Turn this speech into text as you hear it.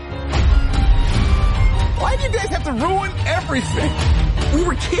Why do you guys have to ruin everything? We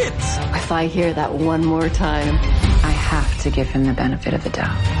were kids. If I hear that one more time, I have to give him the benefit of the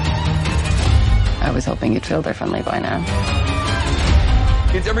doubt. I was hoping you'd feel differently by now.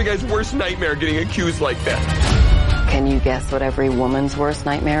 It's every guy's worst nightmare getting accused like that. Can you guess what every woman's worst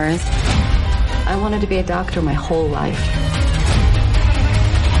nightmare is? I wanted to be a doctor my whole life.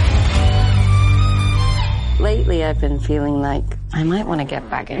 Lately, I've been feeling like I might want to get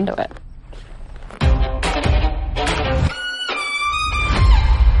back into it.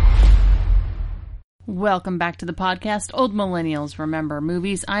 Welcome back to the podcast, Old Millennials Remember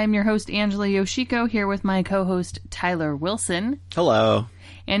Movies. I am your host, Angela Yoshiko, here with my co-host, Tyler Wilson. Hello.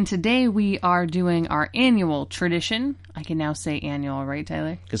 And today we are doing our annual tradition. I can now say annual, right,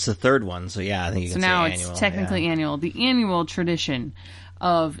 Tyler? It's the third one, so yeah, I think you can say annual. So now it's technically annual. The annual tradition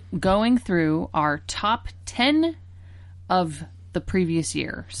of going through our top 10 of the previous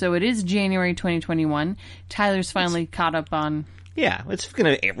year. So it is January 2021. Tyler's finally caught up on... Yeah, it's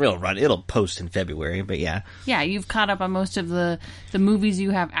going to real run. It'll post in February, but yeah. Yeah, you've caught up on most of the movies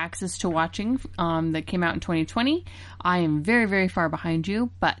you have access to watching that came out in 2020. I am very, very far behind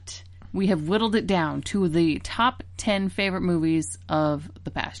you, but we have whittled it down to the top 10 favorite movies of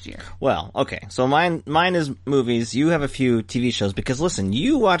the past year. Well, okay, so mine is movies. You have a few TV shows, because listen,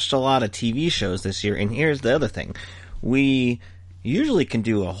 you watched a lot of TV shows this year, and here's the other thing. We usually can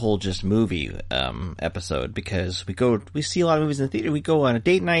do a whole just movie episode, because we see a lot of movies in the theater. We go on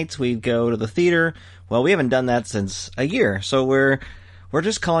date nights, we go to the theater. Well, we haven't done that since a year, so we're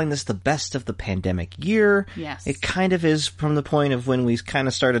just calling this the best of the pandemic year. Yes. It kind of is from the point of when we kind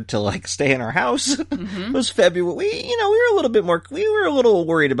of started to like stay in our house. Mm-hmm. It was February. We were a little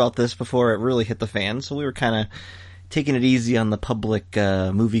worried about this before it really hit the fan, so we were kind of taking it easy on the public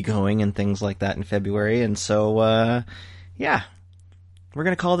movie going and things like that in February. And so, yeah. We're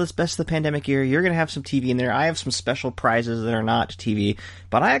going to call this Best of the Pandemic Year. You're going to have some TV in there. I have some special prizes that are not TV.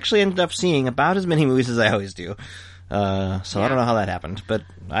 But I actually ended up seeing about as many movies as I always do. I don't know how that happened. But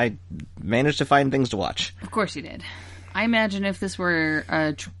I managed to find things to watch. Of course you did. I imagine if this were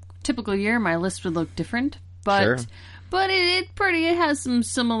a typical year, my list would look different. But sure. But it has some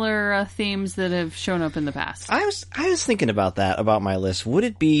similar themes that have shown up in the past. I was thinking about that, about my list. Would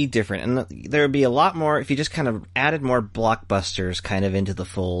it be different? And there would be a lot more if you just kind of added more blockbusters kind of into the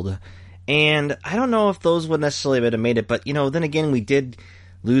fold. And I don't know if those would necessarily have made it, but, then again, we did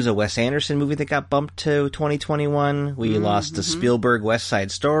lose a Wes Anderson movie that got bumped to 2021. We lost a Spielberg West Side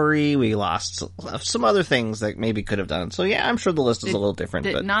Story. We lost some other things that maybe could have done. So yeah, I'm sure the list is a little different.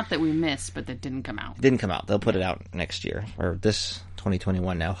 But not that we missed, but that didn't come out. Didn't come out. They'll put it out next year, or this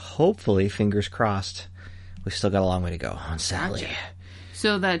 2021 now. Hopefully, fingers crossed. We've still got a long way to go on Sally. Gotcha.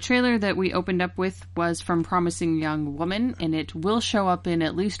 So the trailer that we opened up with was from Promising Young Woman, and it will show up in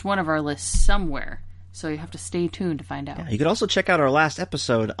at least one of our lists somewhere. So you have to stay tuned to find out. Yeah, you could also check out our last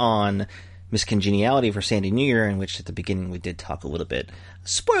episode on Miss Congeniality for Sandy New Year, in which at the beginning we did talk a little bit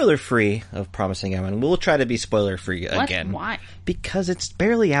spoiler-free of Promising Young Woman. We'll try to be spoiler-free again. Why? Because it's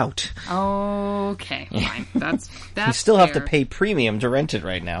barely out. Okay, fine. That's you still fair. have to pay premium to rent it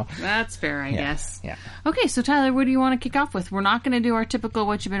right now. That's fair, I guess. Yeah. Okay, so Tyler, what do you want to kick off with? We're not going to do our typical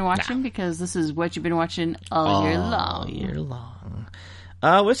What You've Been Watching, because this is What You've Been Watching all year long. All year long.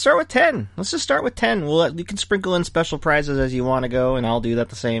 Let's start with 10. Let's just start with 10. You can sprinkle in special prizes as you want to go, and I'll do that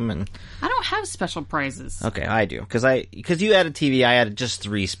the same. And I don't have special prizes. Okay, I do. Because you added TV, I added just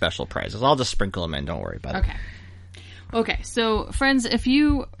 3 special prizes. I'll just sprinkle them in. Don't worry about it. Okay, so friends, if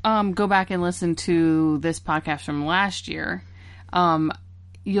you go back and listen to this podcast from last year,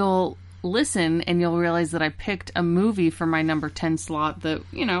 you'll listen and you'll realize that I picked a movie for my number 10 slot that,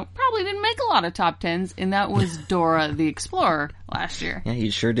 probably didn't make a lot of top 10s, and that was Dora the Explorer last year. Yeah,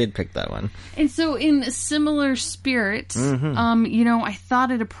 you sure did pick that one. And so in a similar spirit, I thought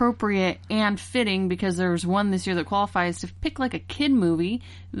it appropriate and fitting, because there was one this year that qualifies, to pick like a kid movie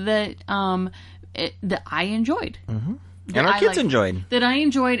that that I enjoyed. Mm-hmm. And our kids enjoyed. That I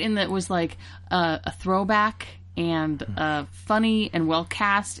enjoyed, and that was like a throwback and funny and well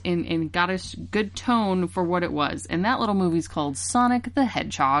cast and got a good tone for what it was. And that little movie's called Sonic the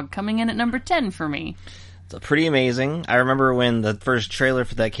Hedgehog, coming in at number 10 for me. It's pretty amazing. I remember when the first trailer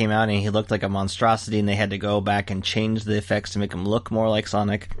for that came out and he looked like a monstrosity, and they had to go back and change the effects to make him look more like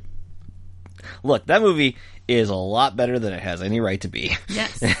Sonic. Look, that movie is a lot better than it has any right to be.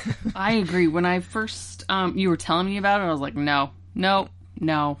 Yes, I agree. When I first, you were telling me about it, I was like, no,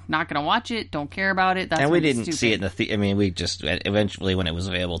 not gonna watch it, don't care about it. And we didn't see it in the theater. I mean, we just, eventually when it was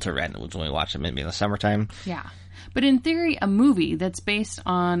available to rent, it was when we watched it maybe in the summertime. Yeah. But in theory, a movie that's based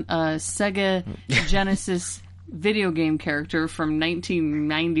on a Sega Genesis video game character from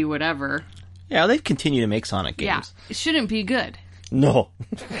 1990 whatever. Yeah, they continue to make Sonic Yeah, games. it shouldn't be good. No,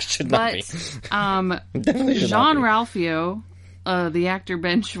 it should not be. But Definitely should not be. Jean-Ralphio, the actor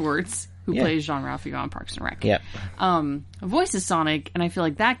Ben Schwartz, who Yeah. plays Jean-Ralphio on Parks and Rec, Yep. voices Sonic, and I feel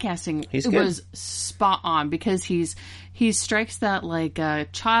like that casting He's good. was spot on because he strikes that like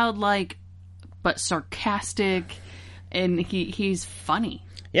childlike but sarcastic, and he's funny.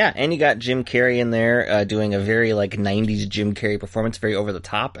 Yeah, and you got Jim Carrey in there doing a very like 90s Jim Carrey performance, very over the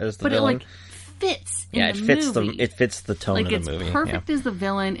top as the But villain. it like fits in yeah, the it fits movie. it fits the tone Like of the movie. it's perfect as the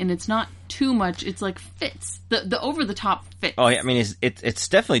villain, and it's not too much. It's like fits the over the top fits. Oh, yeah, I mean, it's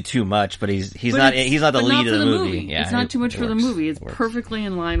definitely too much, but he's But not it's- the but lead not of for the movie. Yeah, it's not too much it for the works. movie. It's It works. perfectly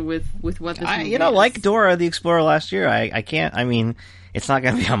in line with what this movie You know, is. like Dora the Explorer last year, I can't. I mean, it's not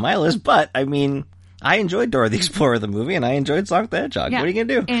going to be on my list, but I mean, I enjoyed Dora the Explorer the movie, and I enjoyed Sonic the Hedgehog. Yeah. What are you going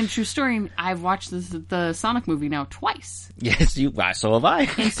to do? And true story, I've watched the Sonic movie now twice. Yes, so have I.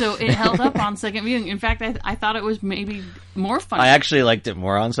 And so it held up on second viewing. In fact, I thought it was maybe more fun. I actually liked it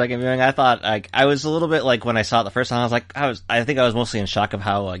more on second viewing. I thought I was a little bit like when I saw it the first time. I think I was mostly in shock of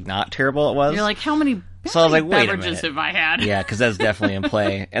how like not terrible it was. You're like, how many So I was like, wait a beverages minute. have I had? Yeah, because that's definitely in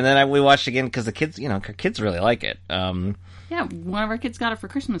play. And then we watched again because the kids, kids really like it. Yeah, one of our kids got it for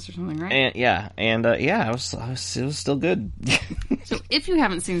Christmas or something, right? It was still good. So if you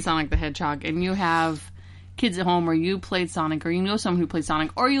haven't seen Sonic the Hedgehog and you have kids at home, or you played Sonic, or you know someone who played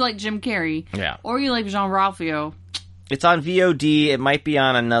Sonic, or you like Jim Carrey, Yeah. or you like Jean-Ralphio, It's on VOD. It might be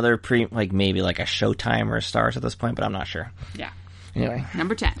on another maybe like a Showtime or a Stars at this point, but I'm not sure. yeah. Anyway,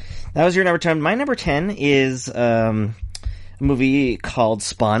 Number 10. that was your number 10. My number 10 is a movie called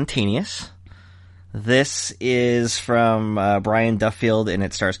Spontaneous. This is from Brian Duffield, and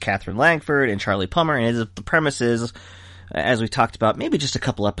it stars Catherine Langford and Charlie Plummer. And the premise is, as we talked about maybe just a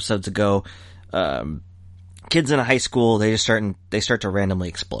couple episodes ago, kids in a high school, they start to randomly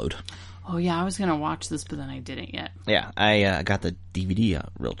explode. Oh, yeah, I was going to watch this, but then I didn't yet. Yeah, I got the DVD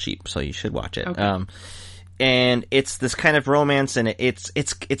real cheap, so you should watch it. Okay. And it's this kind of romance, and it's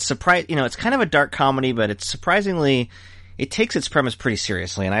surprise. It's kind of a dark comedy, but it's surprisingly, it takes its premise pretty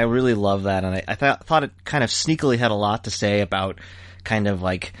seriously, and I really love that. And I thought it kind of sneakily had a lot to say about kind of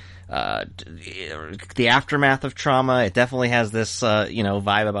like the aftermath of trauma. It definitely has this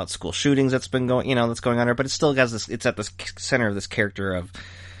vibe about school shootings that's been going on there, but it still has this. It's at the center of this character of.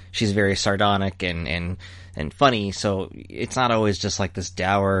 She's very sardonic and funny, so it's not always just like this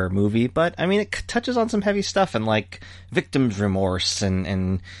dour movie, but I mean, it touches on some heavy stuff and like victim's remorse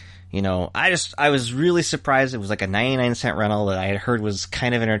and I was really surprised. It was like a 99-cent rental that I had heard was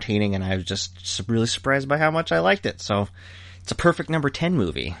kind of entertaining, and I was just really surprised by how much I liked it. So it's a perfect number 10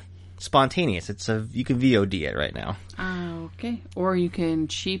 movie. Spontaneous. You can VOD it right now. Okay. Or you can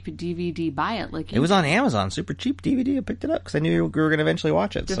cheap DVD buy it. Like It was on Amazon, super cheap DVD. I picked it up because I knew we were going to eventually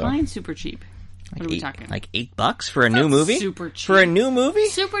watch it. Define super cheap. What are we talking? Like $8 for a new movie? super cheap. For a new movie?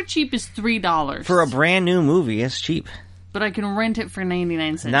 Super cheap is $3. For a brand new movie, it's cheap. But I can rent it for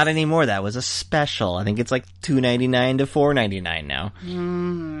 99 cents. Not anymore. That was a special. I think it's like $2.99 to $4.99 now.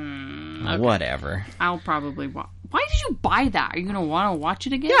 Okay. Whatever. I'll probably watch. Why did you buy that? Are you going to want to watch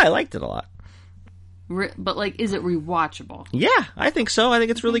it again? Yeah, I liked it a lot. But, like, is it rewatchable? Yeah, I think so. I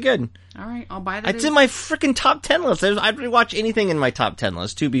think it's really good. All right, I'll buy that. It's in my freaking top 10 list. I'd rewatch anything in my top 10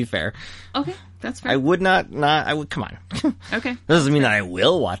 list, to be fair. Okay, that's fair. I would not, I would, come on. Okay. Doesn't mean that I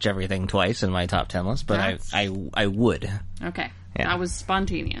will watch everything twice in my top 10 list, but I would. Okay. Yeah. That was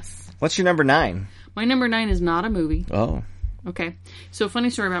spontaneous. What's your number 9? My number 9 is not a movie. Oh. Okay. So,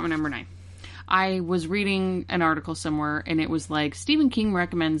 funny story about my number 9. I was reading an article somewhere, and it was like, Stephen King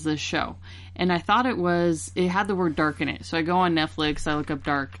recommends this show. And I thought it had the word dark in it. So I go on Netflix, I look up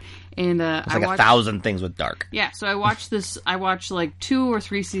dark, and It's like 1,000 things with dark. Yeah, so I watched like 2 or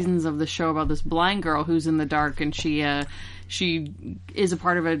 3 seasons of the show about this blind girl who's in the dark, and she is a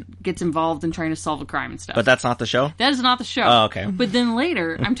part of it, gets involved in trying to solve a crime and stuff. But that's not the show? That is not the show. Oh, okay. But then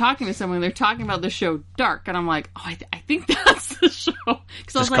later, I'm talking to someone, they're talking about the show Dark, and I'm like, oh, I think that's the show.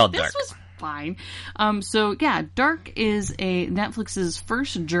 Because I was like, this was fine. So yeah, Dark is Netflix's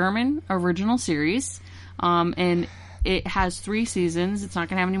first German original series, and it has 3 seasons. It's not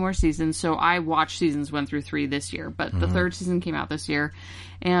going to have any more seasons, so I watched seasons 1 through 3 this year, but the 3rd season came out this year,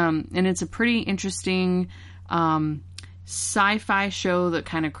 and it's a pretty interesting sci-fi show that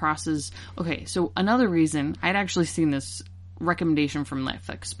kind of crosses. Okay, so another reason I'd actually seen this recommendation from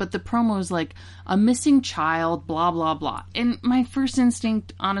Netflix, but the promo is like a missing child, blah blah blah, and my first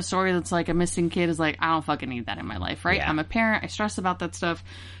instinct on a story that's like a missing kid is like, I don't fucking need that in my life, right? Yeah. I'm a parent, I stress about that stuff,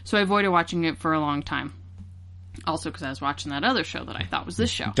 so I avoided watching it for a long time. Also because I was watching that other show that I thought was this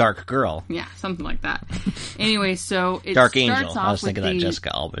show. Dark Girl. Yeah, something like that. Anyway, so it Dark starts Angel. off I was thinking with of that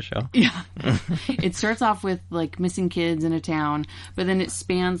Jessica Alba show. Yeah. It starts off with, like, missing kids in a town, but then it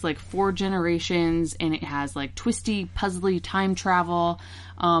spans, like, 4 generations, and it has, like, twisty, puzzly time travel.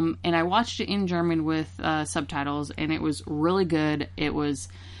 And I watched it in German with subtitles, and it was really good. It was,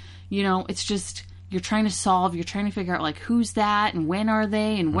 you know, it's just... You're trying to figure out, like, who's that and when are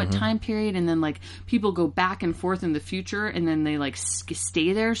they and what time period. And then, like, people go back and forth in the future and then they, like,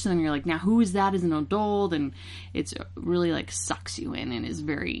 stay there. So then you're like, now who is that as an adult? And it's really, like, sucks you in and is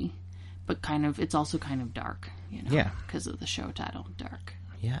very, but it's also kind of dark, you know? Yeah. Because of the show title, Dark.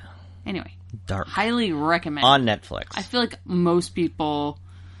 Yeah. Anyway. Dark. Highly recommend. On Netflix. I feel like most people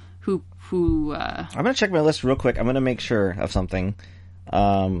who I'm going to check my list real quick. I'm going to make sure of something.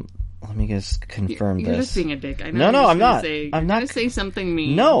 Let me just confirm you're this. Just being a dick. I know. No, I'm not. I'm not going to say something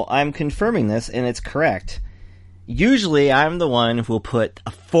mean. No, I'm confirming this, and it's correct. Usually, I'm the one who will put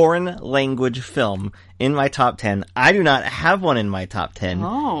a foreign language film in my top 10. I do not have one in my top 10.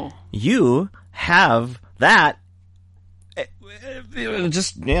 Oh. You have that. I'm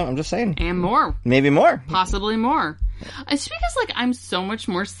just saying. And more. Maybe more. Possibly more. It's because, like, I'm so much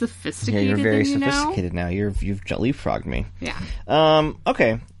more sophisticated. Yeah, you're very than sophisticated now. You've leapfrogged me. Yeah.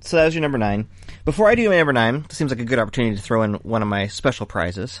 Okay, so that was your number 9. Before I do my number 9, it seems like a good opportunity to throw in one of my special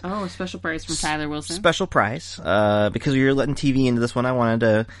prizes. Oh, a special prize from Tyler Wilson. Special prize. Because you're letting TV into this one, I wanted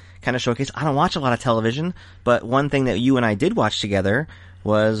to kind of showcase. I don't watch a lot of television, but one thing that you and I did watch together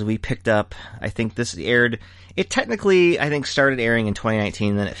was we picked up, I think this aired, it technically, I think, started airing in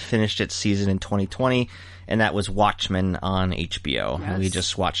 2019, then it finished its season in 2020, and that was Watchmen on HBO. Yes. We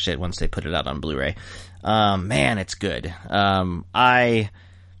just watched it once they put it out on Blu-ray. Man, it's good. I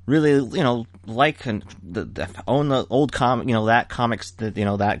really, like own the old comic, that comics,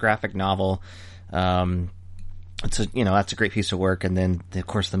 that graphic novel. It's that's a great piece of work. And then, of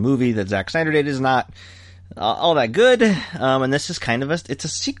course, the movie that Zack Snyder did is not all that good. And this is kind of it's a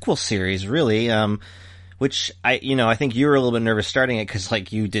sequel series, really. Which I think you were a little bit nervous starting it because,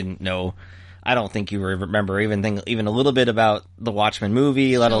 like, you didn't know. I don't think you remember even a little bit about the Watchmen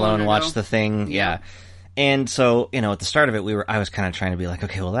movie, let alone watch the thing. Yeah. And so, at the start of it, I was kind of trying to be like,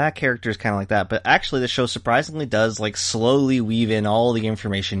 okay, well, that character is kind of like that. But actually, the show surprisingly does, like, slowly weave in all the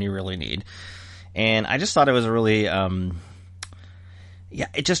information you really need. And I just thought it was a really,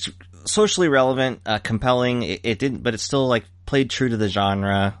 it just socially relevant, compelling. It didn't, but it still, like, played true to the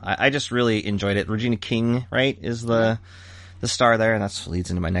genre. I just really enjoyed it. Regina King, right, is the star there, and that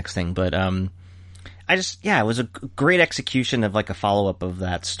leads into my next thing. But it was a great execution of, like, a follow-up of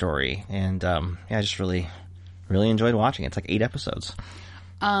that story. And I just really, really enjoyed watching it. It's like 8 episodes.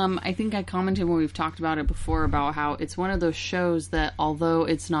 I think I commented when we've talked about it before about how it's one of those shows that, although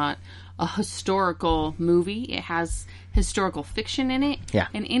it's not a historical movie, it has historical fiction in it. Yeah.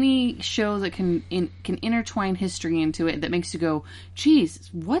 And any show that can intertwine history into it that makes you go, geez,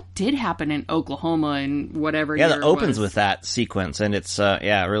 what did happen in Oklahoma and whatever year it that opens was? with that sequence, and it's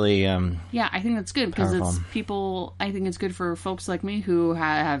really yeah, I think that's good because powerful. it's people. I think it's good for folks like me who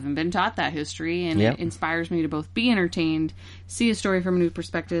haven't been taught that history, and Yep. it inspires me to both be entertained, see a story from a new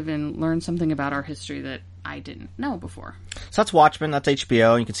perspective, and learn something about our history that I didn't know before. So that's Watchmen. That's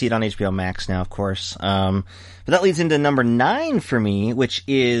HBO. You can see it on HBO Max now, of course. But that leads into number 9 for me, which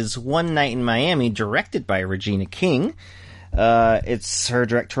is One Night in Miami, directed by Regina King. It's her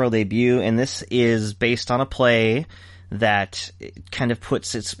directorial debut, and this is based on a play that kind of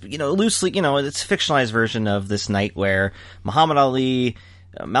puts its, loosely, it's a fictionalized version of this night where Muhammad Ali,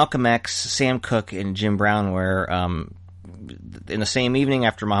 Malcolm X, Sam Cooke, and Jim Brown were, in the same evening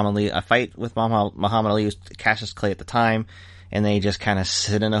after a fight with Muhammad Ali, Cassius Clay at the time, and they just kind of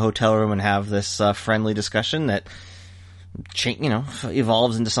sit in a hotel room and have this friendly discussion that,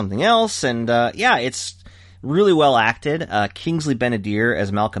 evolves into something else. And it's really well acted. Kingsley Ben-Adir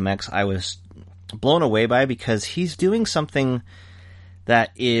as Malcolm X, I was blown away by because he's doing something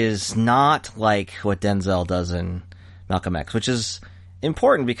that is not like what Denzel does in Malcolm X, which is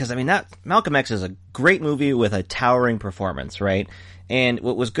important because, that Malcolm X is a great movie with a towering performance, right? And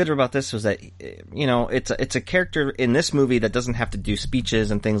what was good about this was that, it's a character in this movie that doesn't have to do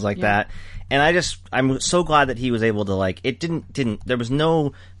speeches and things like that. And I'm so glad that he was able to, there was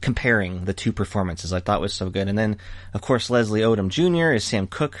no comparing the two performances. I thought was so good. And then, of course, Leslie Odom Jr. is Sam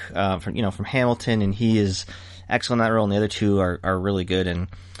Cooke, from Hamilton, and he is excellent in that role, and the other two are really good. And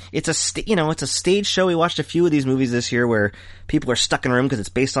it's a stage show. We watched a few of these movies this year where people are stuck in a room because it's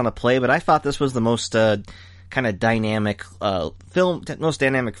based on a play, but I thought this was the most kind of dynamic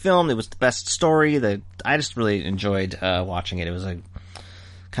film. It was the best story. I just really enjoyed watching it. It was a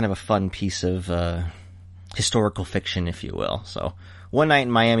kind of a fun piece of historical fiction, if you will. So, One Night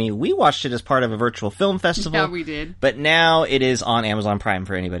in Miami, we watched it as part of a virtual film festival. Yeah, we did. But now it is on Amazon Prime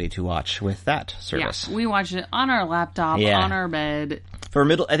for anybody to watch with that service. Yeah, we watched it on our laptop, on our bed.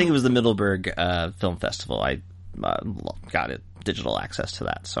 I think it was the Middleburg Film Festival. I got it, digital access to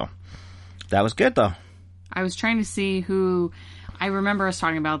that. So, that was good, though. I was trying to see who... I remember us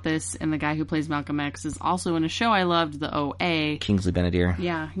talking about this, and the guy who plays Malcolm X is also in a show I loved, The OA. Kingsley Ben-Adir.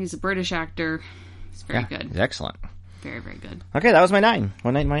 Yeah, he's a British actor. He's very good. He's excellent. Very, very good. Okay, that was my 9.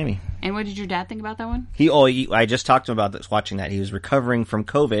 One Night in Miami. And what did your dad think about that one? I just talked to him about this, watching that. He was recovering from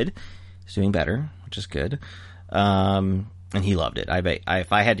COVID. He's doing better, which is good. And he loved it. I bet,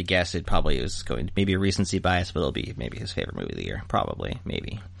 if I had to guess, it probably was going to maybe a recency bias, but it'll be maybe his favorite movie of the year. Probably.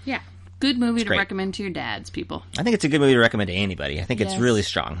 Maybe. Yeah. Good movie to recommend to your dads, people. I think it's a good movie to recommend to anybody. I think it's really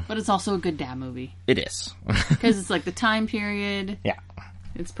strong. But it's also a good dad movie. It is. Because it's like the time period. Yeah.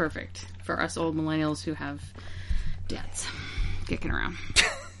 It's perfect for us old millennials who have dads kicking around.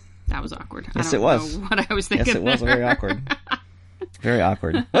 That was awkward. Yes, I don't it was. know what I was thinking. Yes, it was very awkward. Very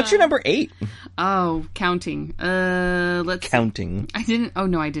awkward. What's your number 8? Oh, counting. Counting. I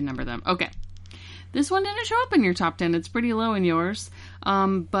did number them. Okay. This one didn't show up in your top 10. It's pretty low in yours.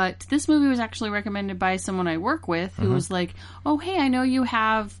 But this movie was actually recommended by someone I work with who was like, oh, hey, I know you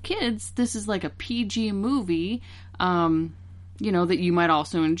have kids. This is like a PG movie, that you might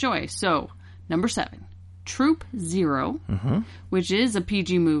also enjoy. So, number 7, Troop Zero, which is a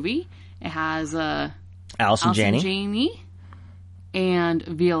PG movie. It has Allison Janney and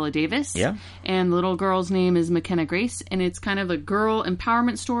Viola Davis. Yeah. And the little girl's name is McKenna Grace. And it's kind of a girl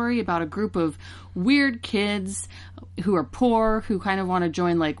empowerment story about a group of weird kids who are poor, who kind of want to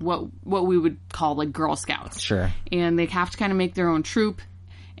join like what we would call like Girl Scouts. Sure. And they have to kind of make their own troop.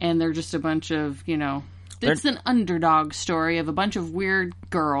 And they're just a bunch of, it's an underdog story of a bunch of weird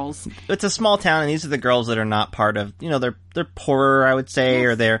girls. It's a small town, and these are the girls that are not part of, they're poorer, I would say,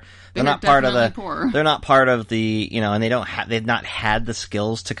 or they're not part of the, poor. They're not part of the, and they've not had the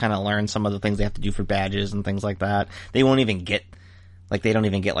skills to kind of learn some of the things they have to do for badges and things like that. They don't even get like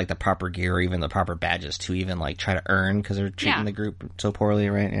the proper gear or even the proper badges to even like try to earn because they're treating the group so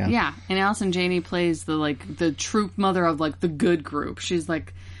poorly, right? Yeah. Yeah. And Allison Janney plays the troop mother of like the good group. She's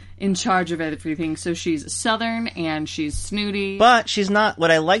like in charge of everything. So she's Southern and she's snooty. But she's not... What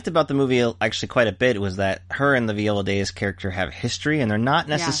I liked about the movie actually quite a bit was that her and the Viola Davis character have history, and they're not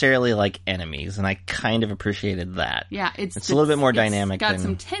necessarily like enemies, and I kind of appreciated that. Yeah, it's a little bit more dynamic. It's got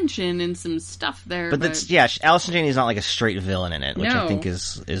some tension and some stuff there. But Allison Janney's not like a straight villain in it, which I think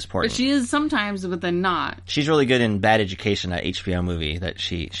is important. But she is sometimes, but then not. She's really good in Bad Education, that HBO movie, that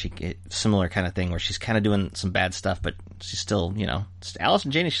she similar kind of thing, where she's kind of doing some bad stuff, but she's still,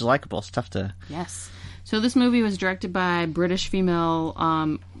 Allison Janney, she's likable. It's tough to... Yes. So this movie was directed by British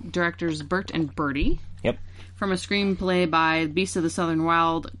female directors Bert and Bertie. Yep. From a screenplay by Beasts of the Southern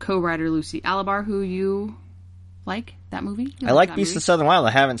Wild co-writer Lucy Alibar, who you like that movie? I like Beasts of the Southern Wild.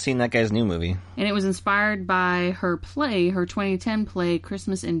 I haven't seen that guy's new movie. And it was inspired by her 2010 play,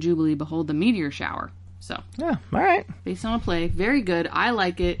 Christmas and Jubilee, Behold the Meteor Shower. So, yeah, all right. Based on a play. Very good. I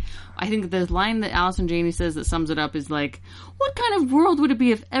like it. I think the line that Allison Janney says that sums it up is like, what kind of world would it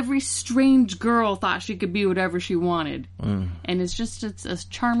be if every strange girl thought she could be whatever she wanted? And it's a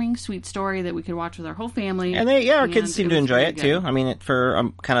charming, sweet story that we could watch with our whole family. And our kids seem to enjoy it too. I mean,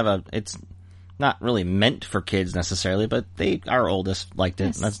 it's not really meant for kids necessarily, but our oldest liked it.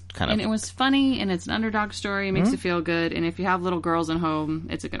 Yes. And that's kind of... And it was funny, and it's an underdog story. It makes you feel good. And if you have little girls at home,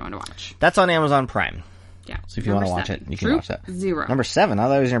 it's a good one to watch. That's on Amazon Prime. Yeah. So if you want to watch it, you can watch that. Zero. Number 7. I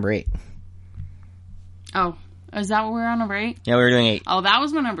thought it was number 8. Oh. Is that what we're on, number 8? Yeah, we were doing 8. Oh, that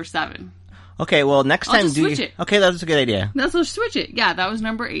was my number 7. Okay, well, next time switch it. Okay, that's a good idea. Let's switch it. Yeah, that was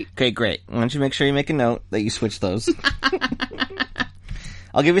number 8. Okay, great. Why don't you make sure you make a note that you switch those?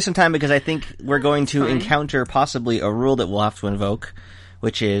 I'll give you some time because I think we're going to encounter possibly a rule that we'll have to invoke,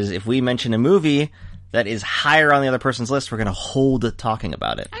 which is if we mention a movie that is higher on the other person's list, we're going to hold talking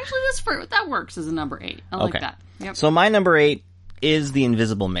about it. Actually, that works as a number 8. I like that. Yep. So my number 8 is The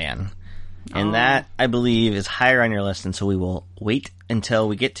Invisible Man. And that, I believe, is higher on your list, and so we will wait until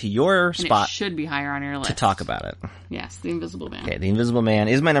we get to your spot. It should be higher on your list. To talk about it. Yes, The Invisible Man. Okay, The Invisible Man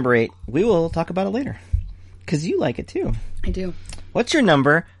is my number 8. We will talk about it later. Because you like it, too. I do. What's your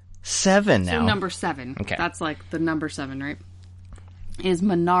number 7 now? So number 7. Okay. That's like the number 7, right? Is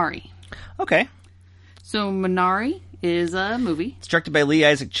Minari. Okay. So Minari is a movie. It's directed by Lee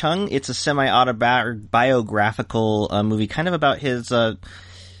Isaac Chung. It's a semi-autobiographical movie, kind of about his...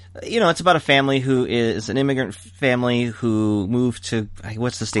 it's about a family who is an immigrant family who moved to,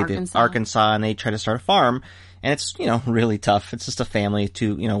 what's the state? Arkansas. Arkansas, and they try to start a farm. And it's, really tough. It's just a family,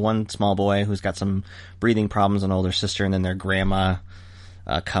 one small boy who's got some breathing problems, an older sister, and then their grandma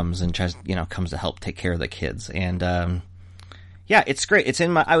comes and tries, comes to help take care of the kids. And, it's great.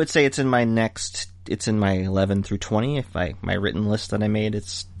 I would say it's in my 11 through 20. My written list that I made,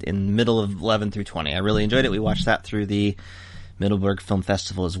 it's in the middle of 11 through 20. I really enjoyed it. We watched that through the Middleburg Film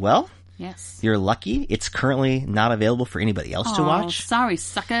Festival as well. Yes. You're lucky. It's currently not available for anybody else to watch. Sorry,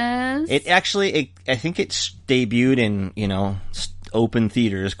 suckers. It actually, I think it's debuted in, open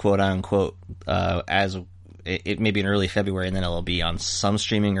theaters, quote unquote, as it may be in early February, and then it'll be on some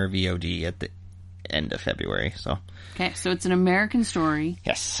streaming or VOD at the end of February. So. Okay, so it's an American story.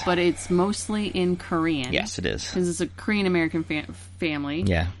 Yes. But it's mostly in Korean. Yes, it is. Because it's a Korean-American family.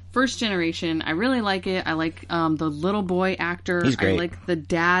 Yeah. First generation. I really like it. I like the little boy actor. He's great. I like the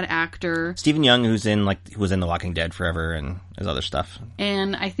dad actor. Stephen Young, who was in The Walking Dead forever and his other stuff.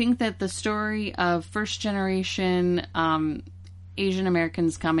 And I think that the story of first generation Asian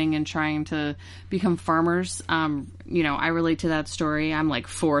Americans coming and trying to become farmers, I relate to that story. I'm like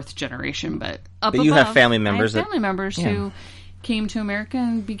fourth generation, but you have family members. I have family members who came to America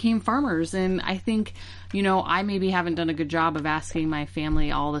and became farmers. And I think, I maybe haven't done a good job of asking my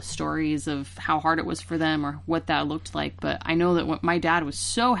family all the stories of how hard it was for them or what that looked like. But I know that my dad was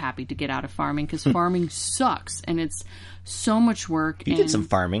so happy to get out of farming because farming sucks and it's so much work. You did some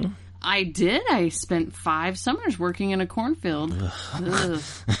farming. I did. I spent 5 summers working in a cornfield. Ugh.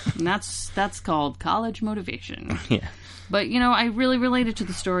 And that's called college motivation. Yeah. But, I really related to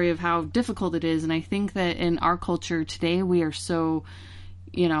the story of how difficult it is. And I think that in our culture today, we are so,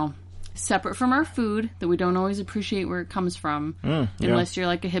 separate from our food that we don't always appreciate where it comes from. Unless you're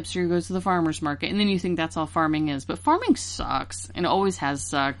like a hipster who goes to the farmer's market. And then you think that's all farming is. But farming sucks and always has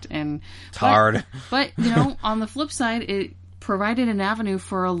sucked. And it's hard. But, on the flip side, it provided an avenue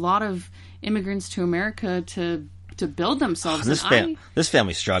for a lot of immigrants to America to build themselves. This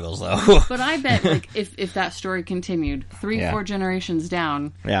family struggles, though. But I bet, if that story continued 3-4 generations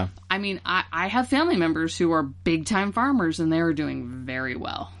down, I mean, I have family members who are big-time farmers, and they are doing very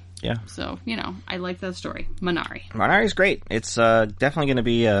well. Yeah. So, I like that story. Minari. Minari's great. It's definitely going to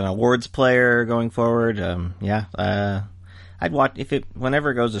be an awards player going forward. I'd watch, whenever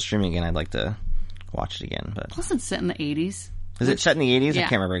it goes to streaming again, I'd like to watch it again. But plus, it's set in the 80s. Is it set in the 80s? Yeah. I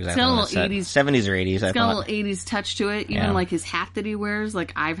can't remember exactly. It's got a little 80s, 70s or 80s. It's got a little 80s touch to it. Even like his hat that he wears.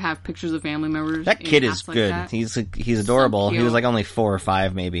 Like I have pictures of family members. That kid is like good. That. He's adorable. So he was like only 4 or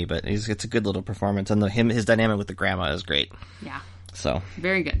 5 maybe, but it's a good little performance. And his dynamic with the grandma is great. Yeah. So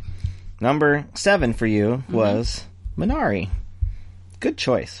very good. Number 7 for you was Minari. Good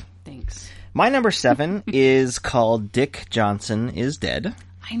choice. Thanks. My number 7 is called Dick Johnson is Dead.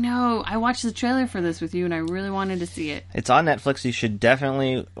 I know. I watched the trailer for this with you, and I really wanted to see it. It's on Netflix. You should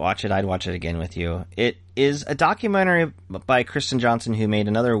definitely watch it. I'd watch it again with you. It is a documentary by Kristen Johnson, who made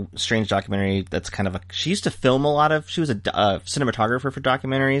another strange documentary that's kind of she used to film a lot of... She was a cinematographer for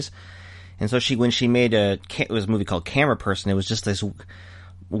documentaries. And so when she made it was a movie called Camera Person, it was just this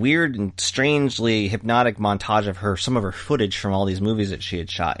weird and strangely hypnotic montage of some of her footage from all these movies that she had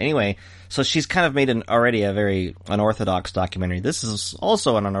shot. Anyway, so she's kind of made already a very unorthodox documentary. This is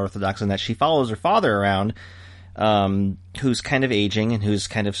also an unorthodox in that she follows her father around, who's kind of aging and who's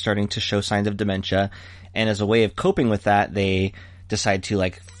kind of starting to show signs of dementia. And as a way of coping with that, they decide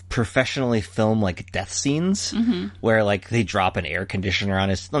to professionally film death scenes where they drop an air conditioner on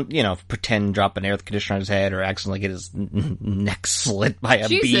his, pretend drop an air conditioner on his head or accidentally get his neck slit by a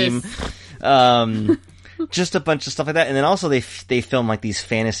beam. Just a bunch of stuff like that. And then also they film these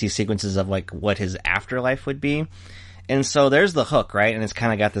fantasy sequences of what his afterlife would be. And so there's the hook, right? And it's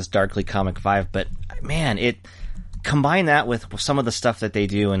kind of got this darkly comic vibe, but man, combine that with some of the stuff that they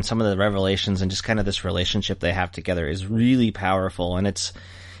do and some of the revelations and just kind of this relationship they have together is really powerful. And it's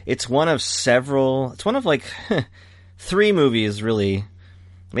one of 3 movies really,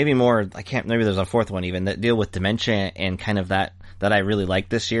 maybe more, maybe there's a 4th one even, that deal with dementia and kind of that I really like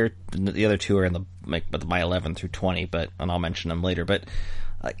this year. The other 2 are in my 11 through 20, and I'll mention them later. But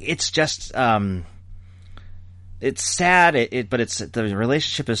it's just, it's sad, but the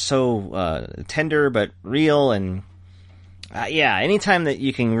relationship is so tender but real, and anytime that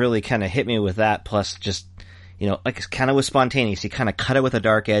you can really kind of hit me with that, plus just, kind of was spontaneous. You kind of cut it with a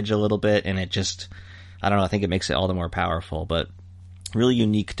dark edge a little bit, and it just, I don't know, I think it makes it all the more powerful, but really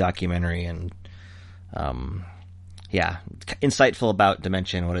unique documentary, and, insightful about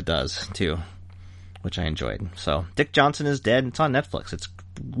dementia and what it does, too, which I enjoyed. So, Dick Johnson is Dead. It's on Netflix. It's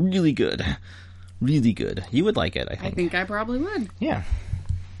really good. Really good. You would like it, I think. I think I probably would. Yeah.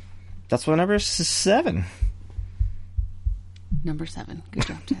 That's what number 7. Number 7. Good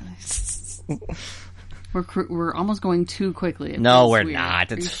job, Taylor. We're almost going too quickly. No, we're weird.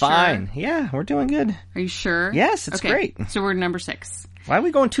 not. Are It's you fine. Sure? Yeah, we're doing good. Are you sure? Yes, it's okay. great. So we're number 6. Why are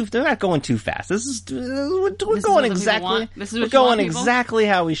we going too? They're not going too fast. We're what going the exactly. people want? This is We're what you want, going people? exactly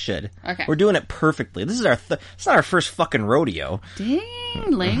how we should. Okay. We're doing it perfectly. This is it's not our first fucking rodeo.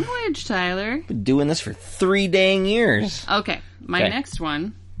 Dang, language, Tyler. Been doing this for 3 dang years. Okay, my Okay. next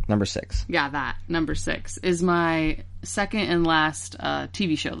one. Number 6. Yeah, that number 6 is my second and last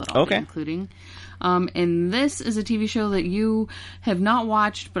TV show that I'll be including. And this is a TV show that you have not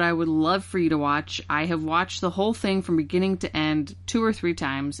watched, but I would love for you to watch. I have watched the whole thing from beginning to end 2 or 3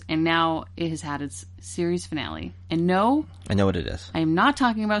 times, and now it has had its series finale. And no, I know what it is. I am not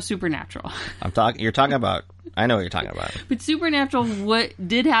talking about Supernatural. You're talking about. I know what you're talking about. But Supernatural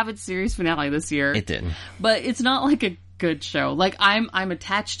did have its series finale this year. It did. But it's not like a good show. Like I'm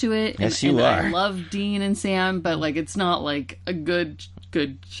attached to it. Yes, and you are. I love Dean and Sam, but like it's not like a good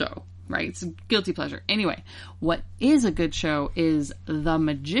show. Right? It's a guilty pleasure. Anyway, what is a good show is The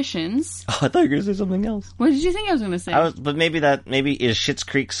Magicians. Oh, I thought you were going to say something else. What did you think I was going to say? But maybe is Schitt's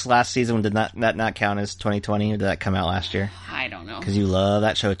Creek's last season did not count as 2020? Or did that come out last year? I don't know. Because you love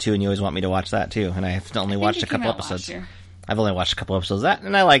that show too, and you always want me to watch that too. And I've only watched a couple episodes. I've only watched a couple episodes of that,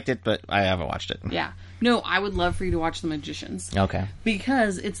 and I liked it, but I haven't watched it. Yeah. No, I would love for you to watch The Magicians. Okay.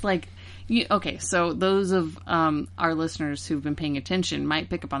 Because it's like, okay, so those of our listeners who've been paying attention might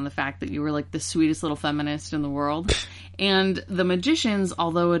pick up on the fact that you were like the sweetest little feminist in the world. And The Magicians,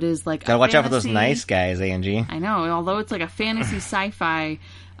 although it is like gotta watch out for those nice guys, A&G. I know, although it's like a fantasy sci-fi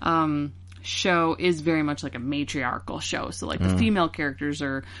show, is very much like a matriarchal show. So like the female characters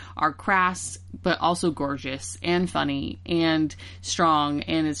are crass, but also gorgeous and funny and strong.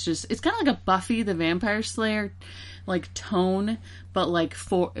 And it's kind of like a Buffy the Vampire Slayer like tone,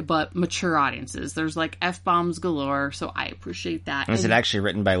 but mature audiences. There's like F-bombs galore, so I appreciate that. Is it actually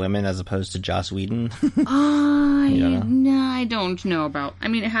written by women as opposed to Joss Whedon? I don't know about. I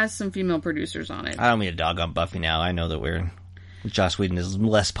mean, it has some female producers on it. I don't mean to dog on Buffy now. I know that Joss Whedon is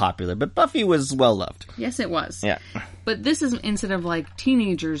less popular, but Buffy was well loved. Yes, it was. Yeah. But this is, instead of like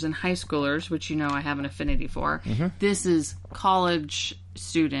teenagers and high schoolers, which you know I have an affinity for, this is college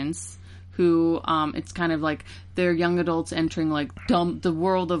students who, it's kind of like they're young adults entering like the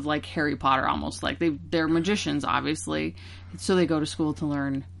world of like Harry Potter almost. Like they're magicians, obviously. So they go to school to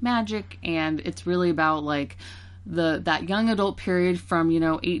learn magic, and it's really about like that young adult period from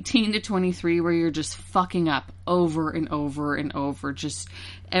 18 to 23 where you're just fucking up over and over and over. Just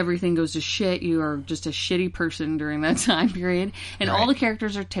everything goes to shit. You are just a shitty person during that time period, and all the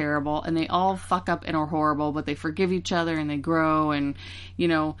characters are terrible, and they all fuck up and are horrible, but they forgive each other and they grow, and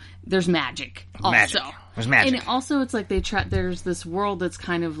there's magic also. There's magic. And also it's like there's this world that's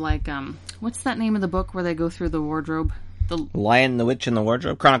kind of like what's that name of the book where they go through the wardrobe? The Lion, the Witch, and the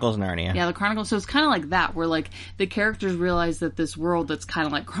Wardrobe? Chronicles of Narnia. Yeah, the Chronicles. So it's kind of like that, where like the characters realize that this world that's kind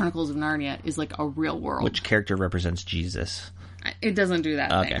of like Chronicles of Narnia is like a real world. Which character represents Jesus? It doesn't do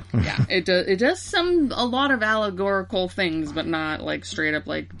that Okay. thing. Yeah, it does. It does a lot of allegorical things, but not like straight up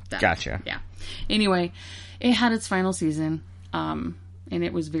like that. Gotcha. Yeah. Anyway, it had its final season, and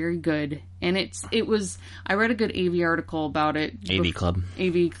it was very good. And it was. I read a good AV article about it. AV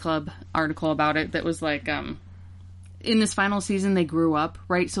Club article about it that was like in this final season they grew up,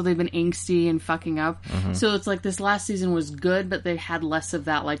 right? So they've been angsty and fucking up. So it's like this last season was good, but they had less of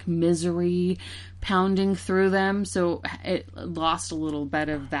that like misery pounding through them. So it lost a little bit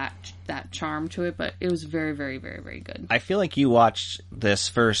of that charm to it, but it was very, very, very, very good. I feel like you watched this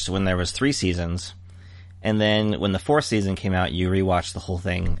first when there was 3 seasons. And then when the 4th season came out, you rewatched the whole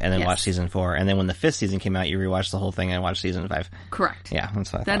thing and then watched season 4. And then when the 5th season came out, you rewatched the whole thing and watched season 5. Correct. Yeah,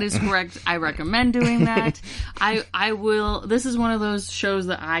 that's what I thought. That is correct. I recommend doing that. I will. This is one of those shows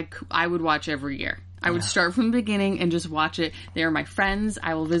that I would watch every year. I would start from the beginning and just watch it. They are my friends.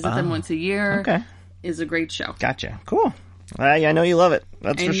 I will visit them once a year. Okay. It's a great show. Gotcha. Cool. I know you love it.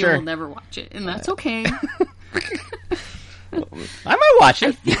 That's for sure. And you'll never watch it. And that's okay. I might watch it.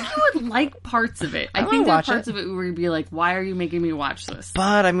 I think you would like parts of it. I think there are parts of it where you'd be like, why are you making me watch this?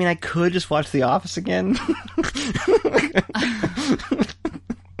 But, I mean, I could just watch The Office again.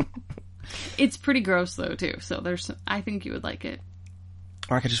 It's pretty gross, though, too. So I think you would like it.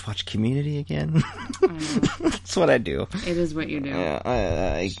 Or I could just watch Community again. That's what I do. It is what you do.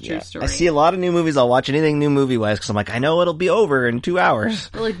 True story. I see a lot of new movies. I'll watch anything new movie-wise because I'm like, I know it'll be over in 2 hours.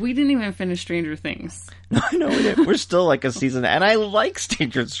 But, like, we didn't even finish Stranger Things. No, I know we didn't. We're still like a season, and I like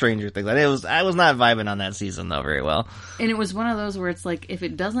Stranger Things. I was not vibing on that season though very well. And it was one of those where it's like, if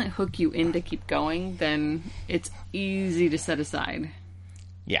it doesn't hook you in to keep going, then it's easy to set aside.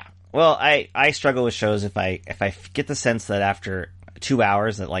 Yeah. Well, I struggle with shows if I get the sense that after 2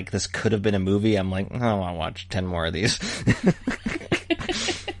 hours that like this could have been a movie, I'm like, I don't want to watch 10 more of these.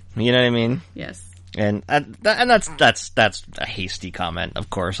 You know what I mean? Yes. And that's a hasty comment, of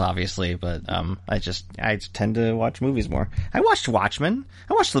course, obviously, but I tend to watch movies more. I watched Watchmen.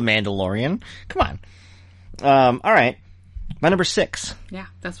 I watched The Mandalorian. Come on. All right. My number 6. Yeah,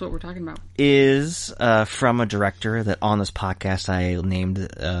 that's what we're talking about. Is from a director that on this podcast I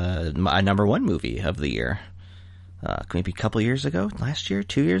named my number 1 movie of the year. Maybe a couple years ago, last year,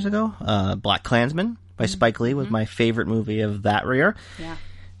 2 years ago. BlacKkKlansman by Spike Lee was my favorite movie of that year. Yeah.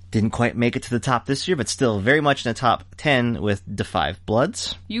 Didn't quite make it to the top this year, but still very much in the top 10 with Da 5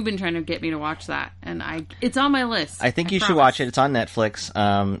 Bloods. You've been trying to get me to watch that, and it's on my list. I think you should watch it. It's on Netflix.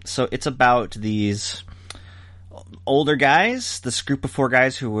 So it's about these older guys, this group of 4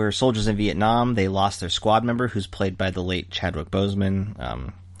 guys who were soldiers in Vietnam. They lost their squad member, who's played by the late Chadwick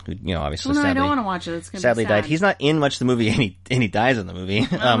Boseman, who, obviously well, no, sadly, I don't want to watch it. It's gonna sadly be sad. died. He's not in much of the movie, and he dies in the movie.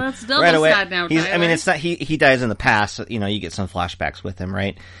 Well, that's double right away. sad now, Tyler. I mean, it's not. He dies in the past. You get some flashbacks with him,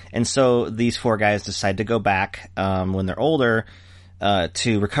 right? And so these 4 guys decide to go back when they're older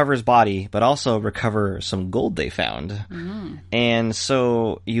to recover his body, but also recover some gold they found. Mm. And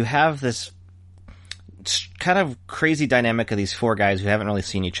so you have this kind of crazy dynamic of these 4 guys who haven't really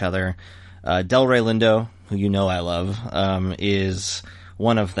seen each other. Delroy Lindo, who I love, is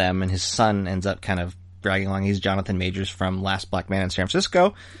one of them, and his son ends up kind of dragging along. He's Jonathan Majors from Last Black Man in San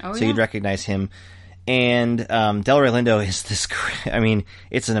Francisco, so you'd recognize him. And Delroy Lindo is this. I mean,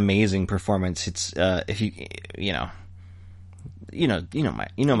 it's an amazing performance. It's if you know my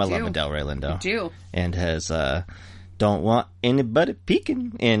love of Delroy Lindo. I do. And has don't want anybody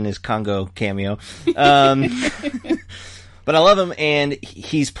peeking in his Congo cameo. But I love him, and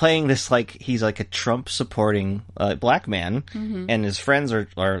he's playing this he's like a Trump supporting black man, and his friends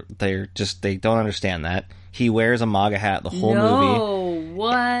are they don't understand that. He wears a MAGA hat the whole movie. No,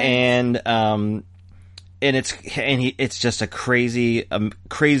 what? And it's just a crazy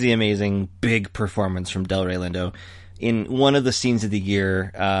amazing big performance from Delroy Lindo in one of the scenes of the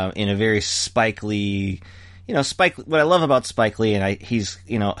year, in a very Spike Lee. Spike. What I love about Spike Lee, and he's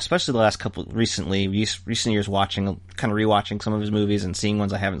especially the last recent years, rewatching some of his movies and seeing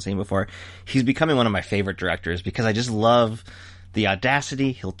ones I haven't seen before. He's becoming one of my favorite directors because I just love the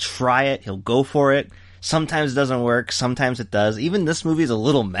audacity. He'll try it. He'll go for it. Sometimes it doesn't work. Sometimes it does. Even this movie is a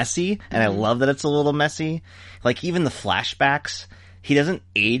little messy, and I love that it's a little messy. Like even the flashbacks, he doesn't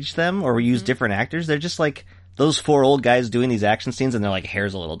age them or use different actors. They're just like those 4 old guys doing these action scenes, and their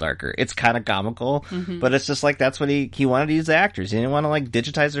hair's a little darker. It's kind of comical, but it's just that's what he wanted to use the actors. He didn't want to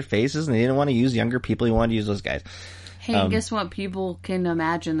digitize their faces, and he didn't want to use younger people. He wanted to use those guys. Hey, guess what? People can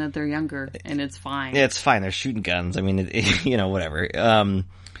imagine that they're younger, and it's fine. Yeah, it's fine. They're shooting guns. I mean, whatever.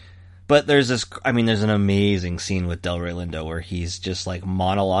 But there's there's an amazing scene with Delroy Lindo where he's just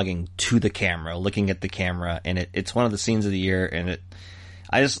monologuing to the camera, looking at the camera, and it's one of the scenes of the year, and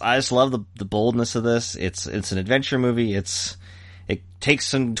I just love the boldness of this. It's an adventure movie. It takes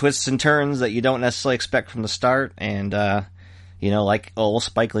some twists and turns that you don't necessarily expect from the start, and all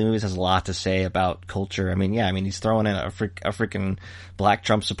Spike Lee movies has a lot to say about culture. He's throwing in a freaking black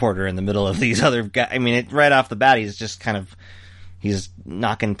Trump supporter in the middle of these other guys. Right off the bat, he's just he's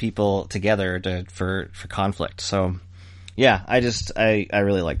knocking people together for conflict. So yeah, I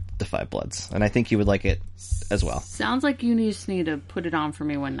really like Da 5 Bloods, and I think you would like it as well. Sounds like you just need to put it on for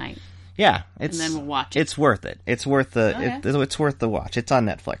me one night. Yeah, and then we'll watch it. It's worth it. It's worth it's worth the watch. It's on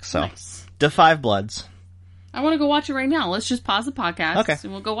Netflix. So nice. Da 5 Bloods. I want to go watch it right now. Let's just pause the podcast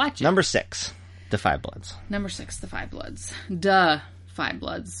and we'll go watch it. Number 6, Da 5 Bloods. Number 6, Da 5 Bloods. Da 5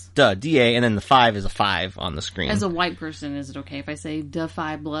 Bloods. Duh, D-A, and then the 5 is a 5 on the screen. As a white person, is it okay if I say Da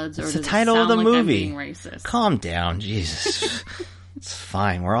 5 Bloods? Or it's does the title it sound of the like movie. I'm being racist? Calm down, Jesus. It's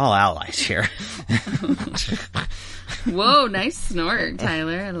fine. We're all allies here. Whoa, nice snort,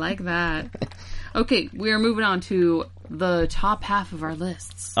 Tyler. I like that. Okay, we are moving on to the top half of our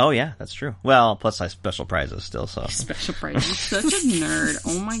lists. Oh, yeah, that's true. Well, plus I special prizes still, so. Special prizes. Such a nerd.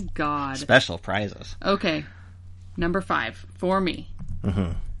 Oh, my God. Special prizes. Okay. Number 5 for me.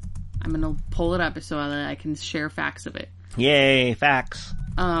 Mm-hmm. I'm going to pull it up so that I can share facts of it. Yay, facts.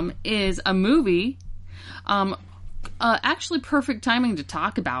 Is a movie, actually perfect timing to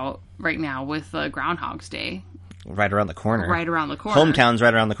talk about right now with Groundhog's Day. Right around the corner. Right around the corner. Hometown's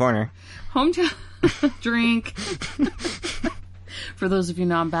right around the corner. Hometown. Drink. For those of you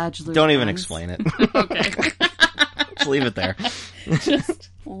non-bachelors. Don't even explain it. Okay. Just leave it there. Just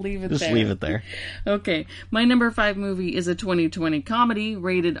leave it Just there. leave it there. Okay. My number 5 movie is a 2020 comedy,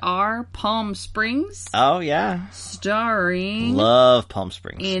 rated R, Palm Springs, Oh, yeah. starring Love Palm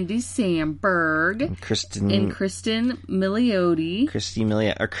Springs. Andy Samberg Kristen and Kristen Milioti. Kristen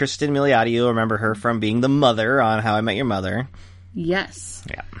Milioti, you'll remember her from being the mother on How I Met Your Mother. Yes.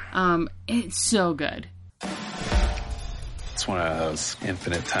 Yeah. It's so good. It's one of those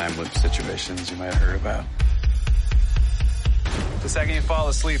infinite time loop situations you might have heard about. The second you fall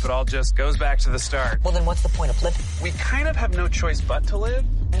asleep, it all just goes back to the start. Well, then what's the point of living? We kind of have no choice but to live.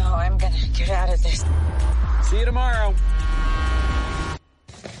 No, I'm gonna get out of this. See you tomorrow.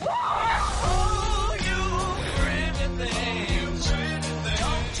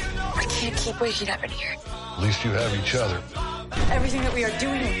 I can't keep waking up in here. At least you have each other. Everything that we are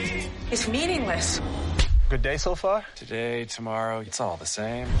doing is meaningless. Good day so far? Today, tomorrow, it's all the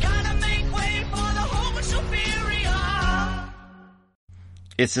same.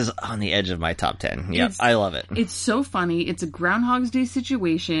 It's just on the edge of my top 10. Yeah, It's- I love it. It's so funny. It's a Groundhog's Day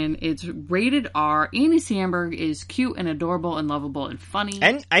situation. It's rated R. Andy Samberg is cute and adorable and lovable and funny.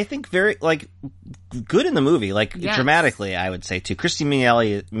 And I think very, like, good in the movie. Like, Yes. dramatically, I would say, too. Kristen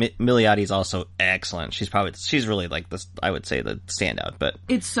Milioti is also excellent. She's really, like, this, I would say, the standout. But,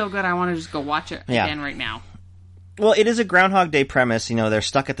 It's so good. I want to just go watch it Yeah. again right now. well, it is a Groundhog Day premise. You know, they're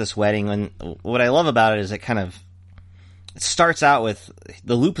stuck at this wedding. And what I love about it is it starts out with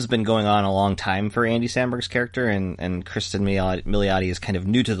the loop has been going on a long time for Andy Samberg's character, and Kristen Milioti is kind of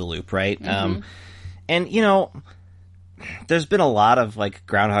new to the loop, right? Mm-hmm. And you know, there's been a lot of like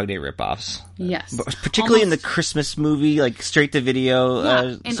Groundhog Day ripoffs, Yes. particularly in the Almost- Christmas movie, like straight to video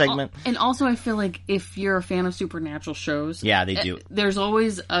and segment. and also, I feel like if you're a fan of supernatural shows, Yeah, they do. There's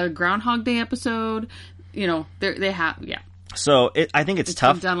always a Groundhog Day episode. You know, they have So I think it's It's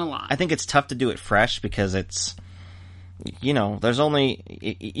tough. been done a lot. I think it's tough to do it fresh because it's, you know,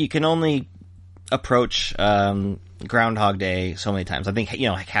 you can only approach Groundhog Day so many times. I think, you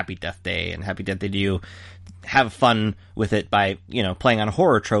know, like Happy Death Day and Happy Death Day, do you have fun with it by, you know, playing on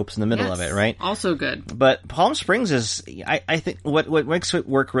horror tropes in the middle of it, right? Also good. But Palm Springs is, I think, what makes it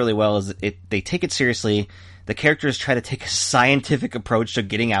work really well is they take it seriously. The characters try to take a scientific approach to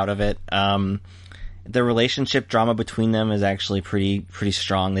getting out of it. The relationship drama between them is actually pretty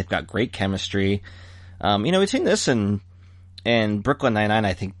strong. They've got great chemistry. You know, between this and Brooklyn Nine-Nine,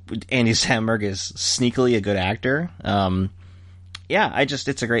 I think Andy Samberg is sneakily a good actor. Yeah,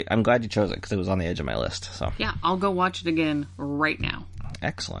 it's a great, I'm glad you chose it because it was on the edge of my list. So Yeah, I'll go watch it again right now.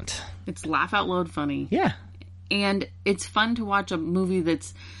 excellent. It's laugh out loud funny. Yeah. And it's fun to watch a movie that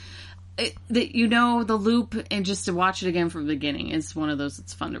you know the loop, and just to watch it again from the beginning is one of those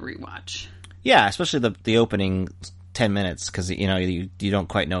that's fun to rewatch. Yeah, especially the opening 10 minutes because, you know, you don't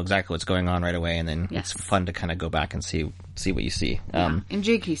quite know exactly what's going on right away, and then Yes. it's fun to kind of go back and see what you see. And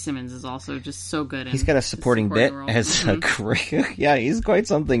J.K. Simmons is also just so good. He's got a supporting bit role. as a great, yeah, he's quite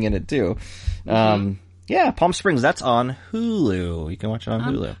something in it too. Yeah, Palm Springs, that's on Hulu. You can watch it on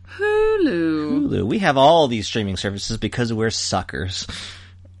Hulu. Hulu. We have all these streaming services because we're suckers.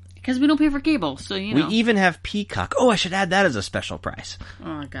 Because we don't pay for cable, so you know. We even have Peacock. Oh, I should add that as a special price.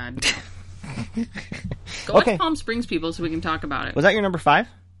 Oh, God. Go Okay. watch Palm Springs, people, so we can talk about it. Was that your number 5?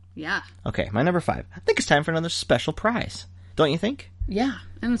 Yeah. Okay, my number 5. I think it's time for another special prize. Don't you think? Yeah.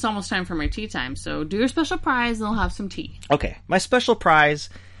 And it's almost time for my tea time, so do your special prize and I'll have some tea. Okay, my special prize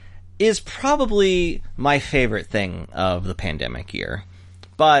is probably my favorite thing of the pandemic year.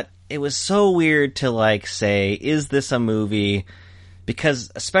 But it was so weird to, like, say, is this a movie?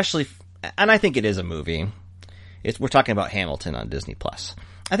 Because especially, and I think it is a movie. We're talking about Hamilton on Disney+.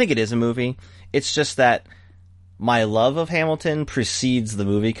 I think it is a movie. It's just that my love of Hamilton precedes the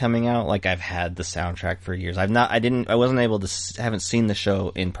movie coming out. Like, I've had the soundtrack for years. I wasn't able to, haven't seen the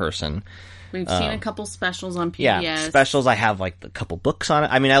show in person. We've seen a couple specials on PBS. Yeah, specials. I have like a couple books on it.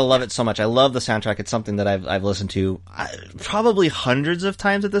 I mean, I love it so much. I love the soundtrack. It's something that I've listened to probably hundreds of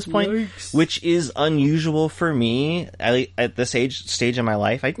times at this point, Yikes. which is unusual for me at this stage in my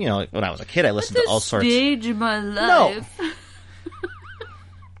life. When I was a kid, I listened to all sorts. Stage of my life.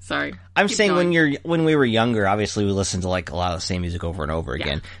 Sorry. I'm Keep saying going. when we were younger, obviously we listened to like a lot of the same music over and over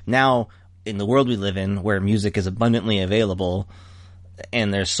again. Now, in the world we live in, where music is abundantly available,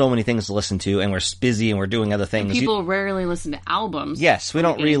 and there's so many things to listen to, and we're busy and we're doing other things. People rarely listen to albums. Yes, we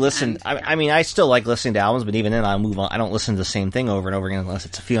don't beginning to re-listen. end. I mean, I still like listening to albums, but even then I'll move on. I don't listen to the same thing over and over again unless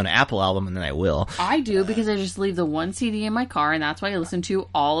it's a Fiona Apple album, and then I will. I do, because I just leave the one CD in my car, and that's why I listen to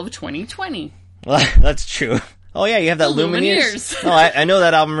all of 2020. Well, that's true. Oh yeah, you have that The Lumineers. Lumineers. Oh, I know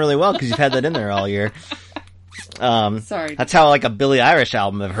that album really well because you've had that in there all year. Sorry. That's how like a Billie Eilish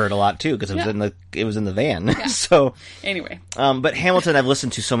album I've heard a lot too, because it was in the van. Yeah. So anyway, but Hamilton I've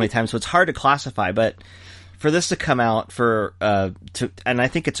listened to so many times, so it's hard to classify. But for this to come out and I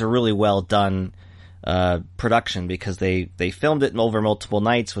think it's a really well done production, because they filmed it over multiple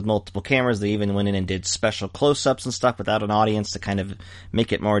nights with multiple cameras. They even went in and did special close-ups and stuff without an audience to kind of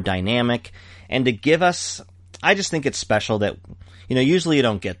make it more dynamic and to give us. I just think it's special that, usually you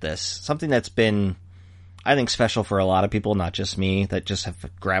don't get this. Something that's been, I think, special for a lot of people, not just me, that just have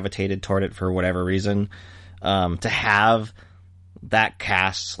gravitated toward it for whatever reason. To have that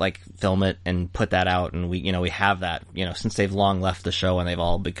cast film it and put that out, and we have that, since they've long left the show and they've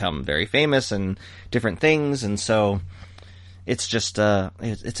all become very famous and different things, and so it's just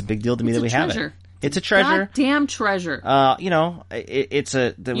it's a big deal to me that we have it. It's a treasure. Goddamn treasure. It's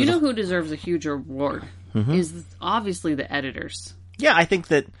a. Who deserves a huge award is obviously the editors. Yeah, I think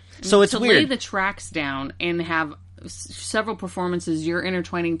that. So it's to weird lay the tracks down and have several performances you're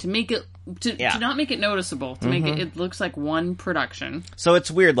intertwining to make it to not make it noticeable, to make it looks like one production. So it's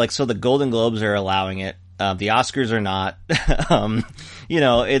weird. So the Golden Globes are allowing it. The Oscars are not.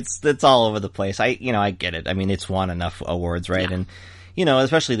 It's all over the place. I get it. I mean, it's won enough awards, right? Yeah. And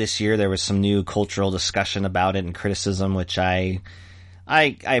especially this year, there was some new cultural discussion about it and criticism, which I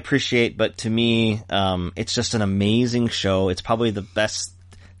appreciate. But to me, it's just an amazing show. It's probably the best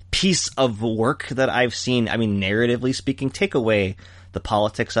piece of work that I've seen. I mean, narratively speaking, take away the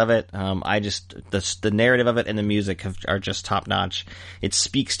politics of it. The narrative of it and the music are just top notch. It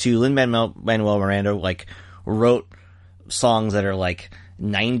speaks to Lin-Manuel Miranda, wrote songs that are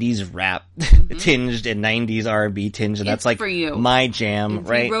 90s rap tinged and 90s R&B tinged, and that's for you. My jam,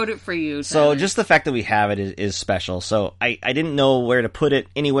 right? He wrote it for you. So just the fact that we have it is special. So I didn't know where to put it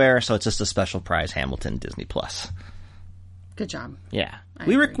anywhere, so it's just a special prize, Hamilton, Disney Plus. Good job. Yeah.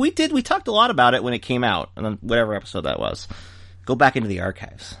 We talked a lot about it when it came out, and whatever episode that was. Go back into the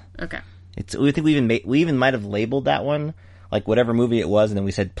archives. Okay. We think we even might have labeled that one whatever movie it was, and then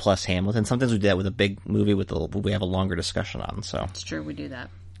we said plus Hamilton. Sometimes we do that with a big movie we have a longer discussion on. So it's true, we do that.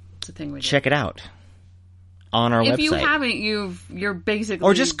 It's a thing we do. Check it out on our website. If you haven't, you're basically,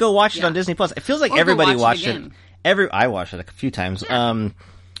 or just go watch it on Disney Plus. It feels like everybody watched it. I watched it a few times.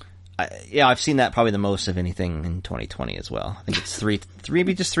 Yeah. I've seen that probably the most of anything in 2020 as well. I think it's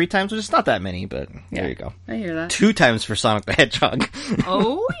maybe just 3 times, which is not that many, but there you go. I hear that. 2 times for Sonic the Hedgehog.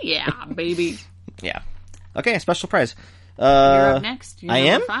 Oh, yeah, baby. Yeah. Okay, special prize. You're up next. You're I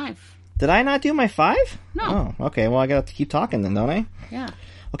am? 5. Did I not do my 5? No. Oh, okay. Well, I got to keep talking then, don't I? Yeah.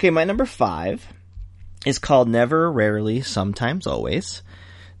 Okay, my number 5 is called Never, Rarely, Sometimes, Always.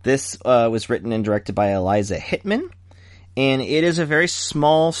 This was written and directed by Eliza Hittman. And it is a very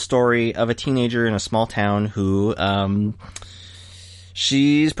small story of a teenager in a small town who,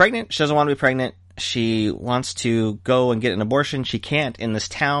 she's pregnant. She doesn't want to be pregnant. She wants to go and get an abortion. She can't in this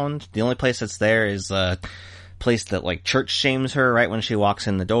town. The only place that's there is a place that church shames her right when she walks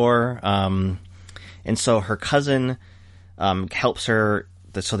in the door. And so her cousin, helps her.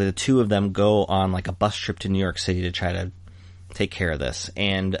 So the two of them go on a bus trip to New York City to try to take care of this.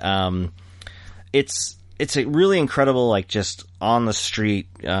 And, it's a really incredible, just on the street,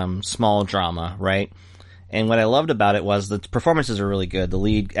 small drama, right? And what I loved about it was the performances are really good. The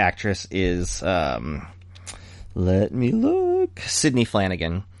lead actress is, let me look, Sydney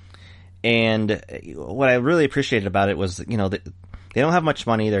Flanagan. And what I really appreciated about it was, they don't have much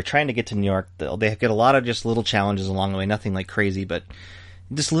money. They're trying to get to New York. They get a lot of just little challenges along the way. Nothing crazy, but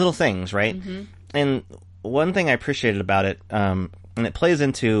just little things, right? Mm-hmm. And one thing I appreciated about it, and it plays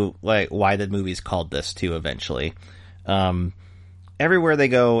into why the movie's called this too. Eventually, everywhere they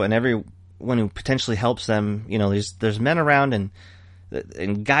go, and everyone who potentially helps them, there's men around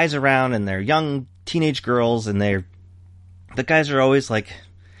and guys around, and they're young teenage girls, and the guys are always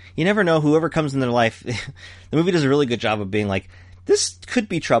you never know whoever comes in their life. The movie does a really good job of being this could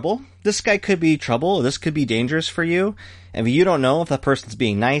be trouble. This guy could be trouble. This could be dangerous for you. And you don't know if that person's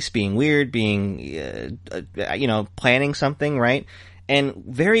being nice, being weird, being, planning something, right? And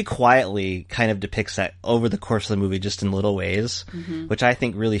very quietly kind of depicts that over the course of the movie, just in little ways, which I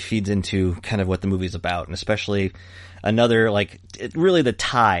think really feeds into kind of what the movie's about. And especially another, really the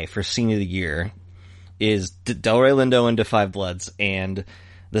tie for scene of the year is Delroy Lindo into Five Bloods, and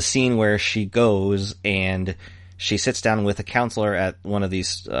the scene where she goes and she sits down with a counselor at one of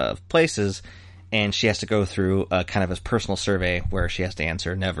these places, and she has to go through kind of a personal survey where she has to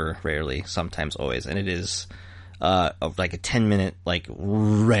answer never, rarely, sometimes, always. And it is a 10-minute,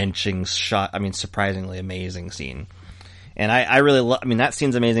 wrenching shot. I mean, surprisingly amazing scene. And I really that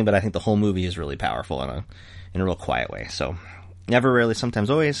scene's amazing, but I think the whole movie is really powerful in a real quiet way. So, never, rarely, sometimes,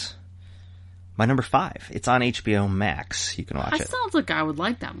 always. My number 5. It's on HBO Max. You can watch it. Sounds like I would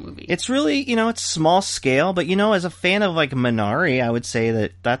like that movie. It's really, it's small scale, but as a fan of like Minari, I would say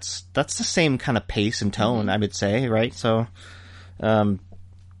that that's the same kind of pace and tone, I would say, right? So, you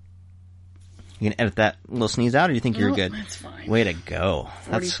can edit that little sneeze out, or you think you're good? That's fine. Way to go.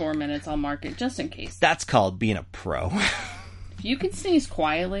 44 minutes, I'll mark it, just in case. That's called being a pro. If you can sneeze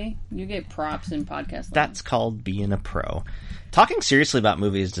quietly, you get props in podcast land. That's called being a pro. Talking seriously about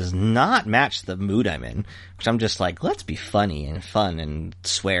movies does not match the mood I'm in, which I'm just like, let's be funny and fun and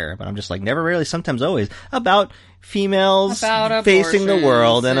swear, but I'm just like, never really, sometimes always, about females facing the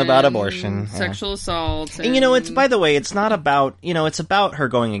world and about abortion. Sexual assault. And it's, by the way, it's not about, it's about her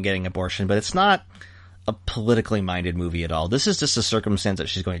going and getting abortion, but it's not a politically minded movie at all. This is just a circumstance that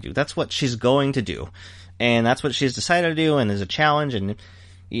she's going to do. That's what she's going to do. And that's what she's decided to do, and there's a challenge, and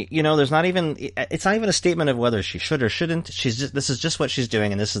there's not even, it's not even a statement of whether she should or shouldn't. This is just what she's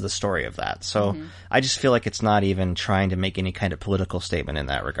doing, and this is the story of that. So I just feel like it's not even trying to make any kind of political statement in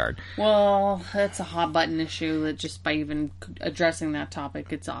that regard. Well, that's a hot button issue that just by even addressing that topic,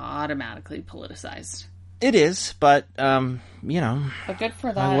 it's automatically politicized. It is, but, But good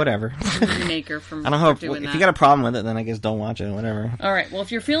for that. Whatever. Maker from I don't know, doing if that. you got a problem with it, then I guess don't watch it, whatever. All right, well,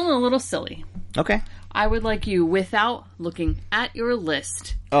 if you're feeling a little silly. Okay. I would like you, without looking at your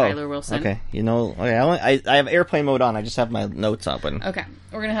list, Tyler Wilson. Okay. I have airplane mode on. I just have my notes open. Okay.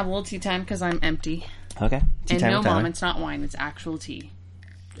 We're going to have a little tea time because I'm empty. Okay. Tea and time no, with Tyler. Mom, it's not wine. It's actual tea.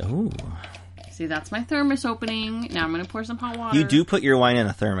 Ooh. See, that's my thermos opening. Now I'm going to pour some hot water. You do put your wine in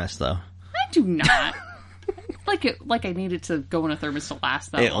a thermos, though. I do not. Like I need it to go in a thermos to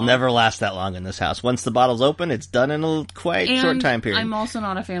last that long. It will never last that long in this house. Once the bottle's open, it's done in a quite short time period. I'm also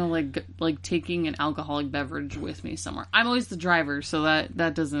not a fan of like taking an alcoholic beverage with me somewhere. I'm always the driver, so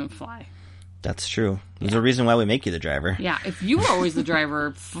that doesn't fly. That's true. There's a reason why we make you the driver. Yeah, if you were always the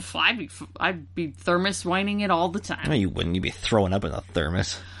driver, I'd be thermos whining it all the time. No, you wouldn't. You'd be throwing up in a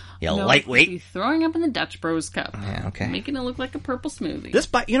thermos. No, lightweight. I'd be throwing up in the Dutch Bros cup. Yeah, okay. Making it look like a purple smoothie.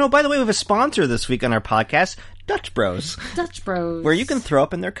 By the way, we have a sponsor this week on our podcast, Dutch Bros. Dutch Bros. Where you can throw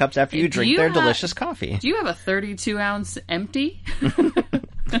up in their cups after you drink their delicious coffee. Do you have a 32-ounce empty?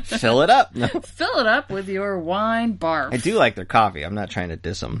 Fill it up. No. Fill it up with your wine barf. I do like their coffee. I'm not trying to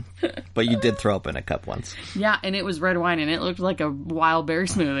diss them. But you did throw up in a cup once. Yeah, and it was red wine, and it looked like a wild berry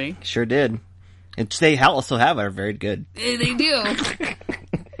smoothie. Sure did. And they also have it. Are very good. They do.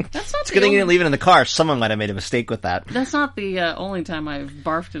 That's not it's good thing you didn't leave it in the car. Someone might have made a mistake with that. That's not the only time I've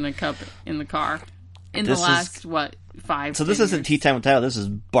barfed in a cup in the car. In the last, 5 So this isn't years. tea time with Tyler. This is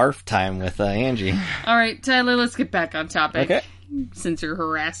barf time with Angie. All right, Tyler, let's get back on topic. Okay. Since you're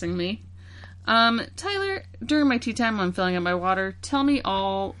harassing me. Tyler, during my tea time when I'm filling up my water, tell me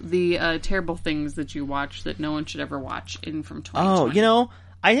all the terrible things that you watch that no one should ever watch from 2020. Oh,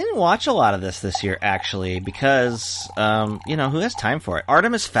 I didn't watch a lot of this year, actually, because, who has time for it?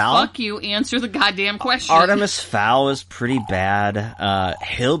 Artemis Fowl? Fuck you, answer the goddamn question. Artemis Fowl is pretty bad.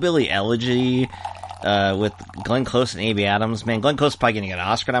 Hillbilly Elegy, with Glenn Close and Amy Adams. Man, Glenn Close is probably getting an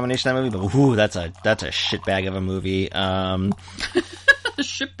Oscar nomination for that movie, but whoo, that's a shitbag of a movie.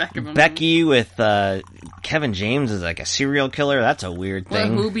 Shitbag of a Becky with, Kevin James is like a serial killer. That's a weird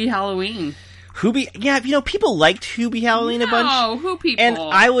thing. Hoobie Halloween. People liked Hoobie Halloween a bunch. No, who people? And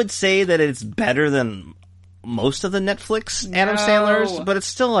I would say that it's better than most of the Netflix Adam Sandler's, but it's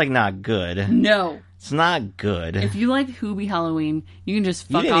still, not good. No. It's not good. If you like Hoobie Halloween, you can just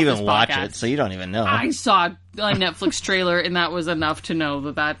fuck off this podcast. You didn't even watch podcast. it, so you don't even know. I saw a Netflix trailer, and that was enough to know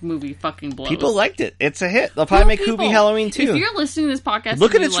that movie fucking blows. People liked it. It's a hit. They'll probably make Hoobie Halloween, too. If you're listening to this podcast,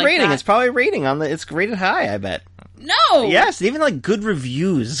 look at its like rating. That, it's probably rating it's rated high, I bet. No! Yes, even good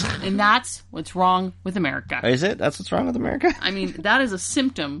reviews. And that's what's wrong with America. Is it? That's what's wrong with America? I mean, that is a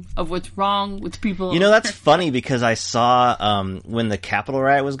symptom of what's wrong with people. That's funny because I saw when the Capitol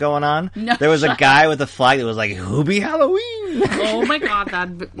riot was going on, No, there was a guy with a flag that was like, Hoobie Halloween! Oh my god,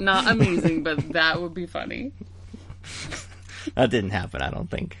 that's not amazing, but that would be funny. That didn't happen, I don't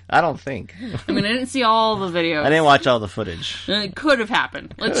think. I mean, I didn't see all the videos. I didn't watch all the footage. It could have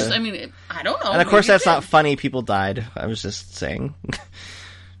happened. I don't know. And of course that's not funny, people died. I was just saying.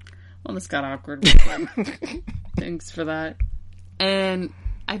 Well, this got awkward. Thanks for that. And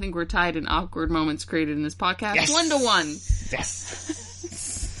I think we're tied in awkward moments created in this podcast. Yes. 1-1.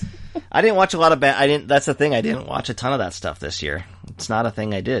 Yes. I didn't watch a lot of that's the thing, I didn't watch a ton of that stuff this year. It's not a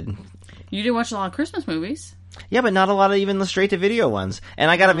thing I did. You did watch a lot of Christmas movies. Yeah, but not a lot of even the straight-to-video ones.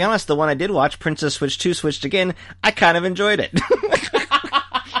 And I gotta be honest, the one I did watch, Princess Switch 2 Switched Again, I kind of enjoyed it.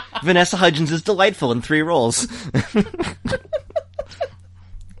 Vanessa Hudgens is delightful in 3 roles.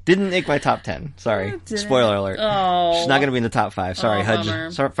 Didn't make my top 10. Sorry. Spoiler alert. Oh. She's not going to be in the top 5. Sorry,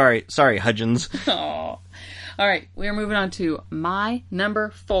 bummer. Sorry, Hudgens. Oh. All right, we are moving on to my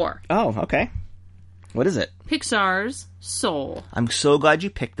number 4. Oh, okay. What is it? Pixar's Soul. I'm so glad you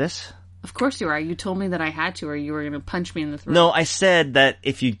picked this. Of course you are. You told me that I had to, or you were going to punch me in the throat. No, I said that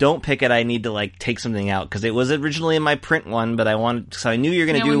if you don't pick it, I need to take something out because it was originally in my print one, but so I knew you were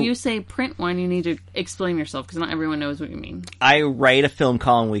going to do. When you say print one, you need to explain yourself because not everyone knows what you mean. I write a film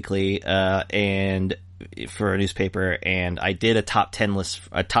column weekly, and for a newspaper, and I did a top 10 list,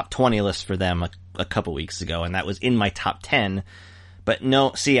 a top 20 list for them a couple weeks ago, and that was in my top 10. But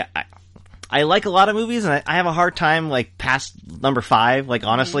no, see, I like a lot of movies, and I have a hard time, past number 5.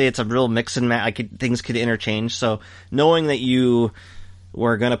 Honestly, it's a real mix and match. Things could interchange. So, knowing that you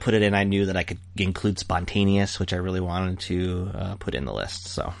were going to put it in, I knew that I could include Spontaneous, which I really wanted to put in the list.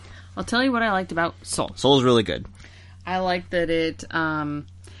 So, I'll tell you what I liked about Soul. Soul's really good. I liked that it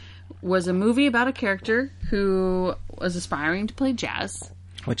was a movie about a character who was aspiring to play jazz.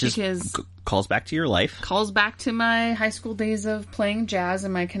 Which calls back to your life. Calls back to my high school days of playing jazz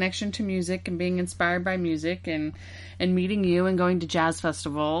and my connection to music and being inspired by music and meeting you and going to jazz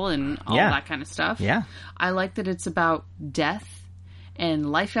festival and all that kind of stuff. Yeah. I like that it's about death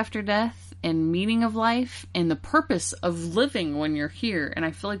and life after death and meaning of life and the purpose of living when you're here. And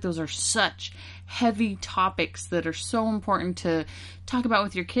I feel like those are such heavy topics that are so important to talk about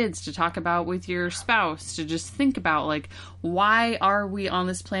with your kids, to talk about with your spouse, to just think about why are we on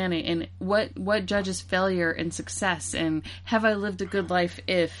this planet and what judges failure and success and have I lived a good life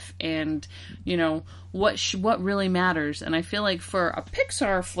if, and what really matters. And I feel like for a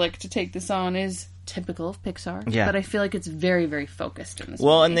Pixar flick to take this on is typical of Pixar, but I feel like it's very, very focused in this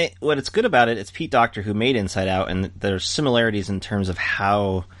movie. And what it's good about it's Pete Docter who made Inside Out, and there's similarities in terms of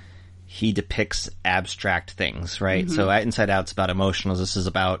how he depicts abstract things, right? Mm-hmm. So Inside Out's about emotionals. This is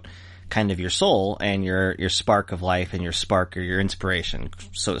about kind of your soul and your spark of life and your spark or your inspiration,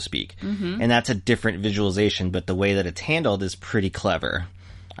 so to speak. Mm-hmm. And that's a different visualization, but the way that it's handled is pretty clever,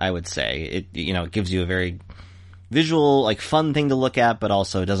 I would say. It gives you a very visual, fun thing to look at, but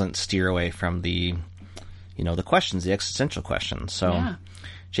also doesn't steer away from the questions, the existential questions. So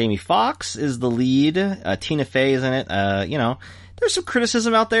Jamie Foxx is the lead. Tina Fey is in it. There's some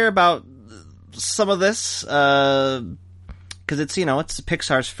criticism out there about some of this, because it's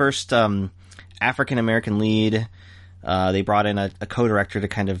Pixar's first African American lead. They brought in a co-director to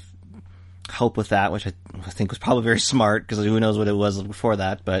kind of help with that, which I think was probably very smart, because who knows what it was before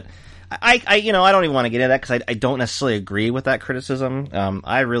that. But I don't even want to get into that because I don't necessarily agree with that criticism.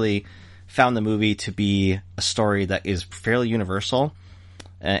 I really found the movie to be a story that is fairly universal,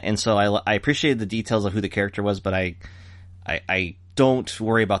 and so I appreciated the details of who the character was, but I don't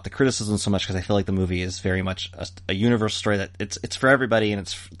worry about the criticism so much because I feel like the movie is very much a universal story that it's for everybody, and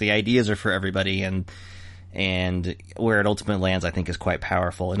the ideas are for everybody, and where it ultimately lands, I think, is quite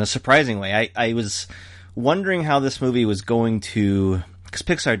powerful in a surprising way. I was wondering how this movie was going to, because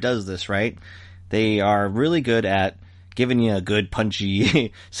Pixar does this, right? They are really good at giving you a good,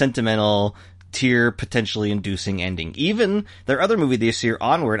 punchy, sentimental, tear potentially inducing ending. Even their other movie this year,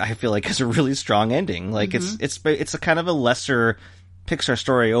 Onward, I feel like has a really strong ending. It's a kind of a lesser Pixar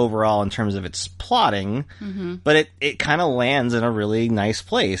story overall in terms of its plotting, but it kind of lands in a really nice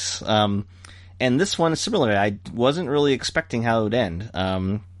place. And this one is similar. I wasn't really expecting how it would end,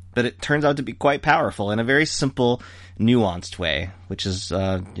 but it turns out to be quite powerful in a very simple, nuanced way, which is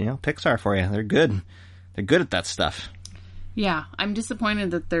Pixar for you. They're good. They're good at that stuff. Yeah, I'm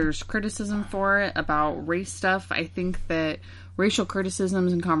disappointed that there's criticism for it about race stuff. I think that racial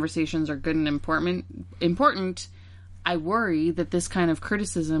criticisms and conversations are good and important. I worry that this kind of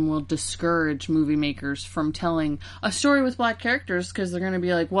criticism will discourage movie makers from telling a story with black characters, because they're going to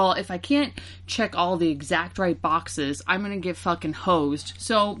be like, well, if I can't check all the exact right boxes, I'm going to get fucking hosed.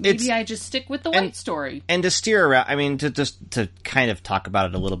 So maybe I just stick with the white story. And to steer around, to kind of talk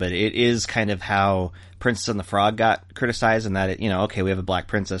about it a little bit, it is kind of how Princess and the Frog got criticized, in that okay, we have a black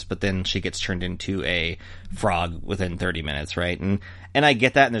princess, but then she gets turned into a frog within 30 minutes, right? And I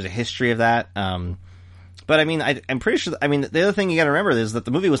get that, and there's a history of that. But I'm pretty sure. The other thing you got to remember is that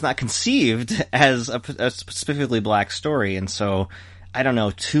the movie was not conceived as a specifically black story, and so I don't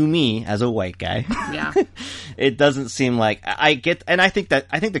know. To me, as a white guy, it doesn't seem like I get. And I think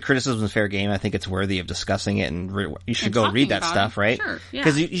the criticism is fair game. I think it's worthy of discussing it, and you should go read that stuff, right? Sure,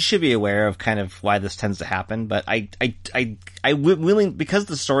 because you should be aware of kind of why this tends to happen. But I willing, because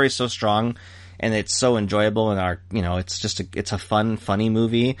the story is so strong and it's so enjoyable, and it's a fun, funny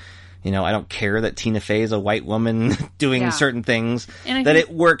movie. You know, I don't care that Tina Fey is a white woman doing certain things, and that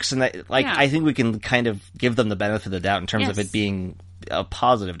it works, and that, Yeah. I think we can kind of give them the benefit of the doubt in terms of it being a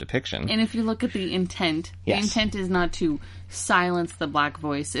positive depiction. And if you look at the intent, the intent is not to silence the black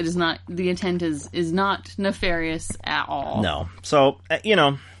voice. It is not, the intent is not nefarious at all. No. So, you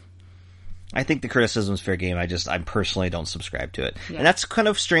know, I think the criticism is fair game. I personally don't subscribe to it. Yeah. And that's kind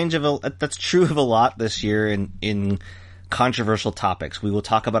of strange that's true of a lot this year in controversial topics. We will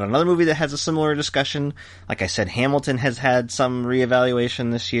talk about another movie that has a similar discussion. Like I said, Hamilton has had some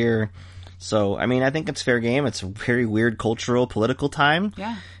reevaluation this year. So, I mean, I think it's fair game. It's a very weird cultural, political time.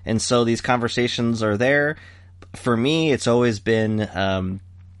 Yeah. And so these conversations are there. For me, it's always been, I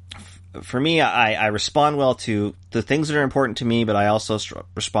respond well to the things that are important to me, but I also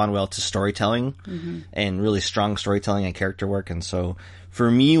respond well to storytelling and really strong storytelling and character work. And so for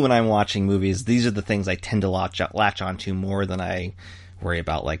me, when I'm watching movies, these are the things I tend to latch onto more than I worry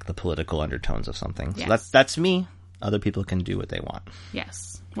about, like, the political undertones of something. Yes. So that's me. Other people can do what they want. Yes.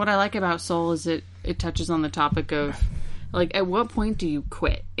 What I like about Soul is it touches on the topic of, like, at what point do you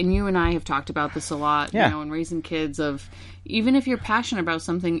quit? And you and I have talked about this a lot, you know, in raising kids, of even if you're passionate about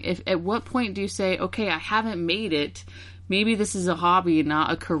something, at what point do you say, okay, I haven't made it, maybe this is a hobby and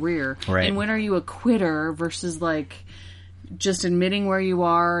not a career. Right. And when are you a quitter versus, like, just admitting where you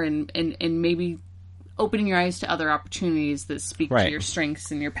are and maybe opening your eyes to other opportunities that speak to your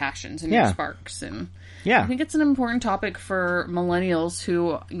strengths and your passions and your sparks. And I think it's an important topic for millennials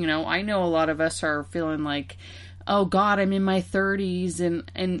who, you know, I know a lot of us are feeling like, oh God, I'm in my 30s and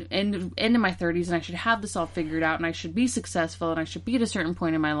end of my 30s and I should have this all figured out and I should be successful and I should be at a certain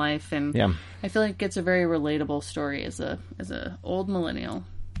point in my life. And I feel like it's a very relatable story as a old millennial.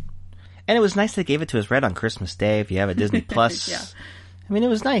 And it was nice they gave it to us right on Christmas Day if you have a Disney Plus. I mean, it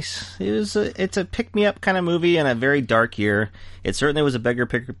was nice. It's a pick-me-up kind of movie in a very dark year. It certainly was a bigger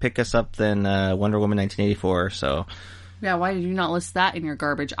pick-us-up than Wonder Woman 1984, so... Yeah, why did you not list that in your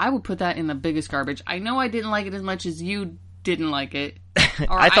garbage? I would put that in the biggest garbage. I know I didn't like it as much as you didn't like it.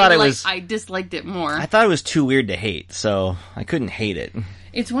 Or I disliked it more. I thought it was too weird to hate, so I couldn't hate it.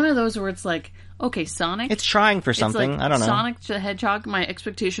 It's one of those where it's like, okay, Sonic... It's trying for something. Like I don't know. Sonic the Hedgehog, my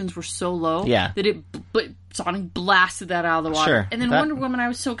expectations were so low that Sonic blasted that out of the water. Sure. And then Wonder Woman, I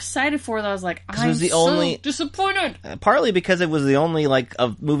was so excited for that. I was like, I'm only disappointed. Partly because it was the only, like,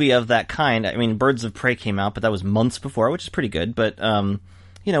 a movie of that kind. I mean, Birds of Prey came out, but that was months before, which is pretty good. But,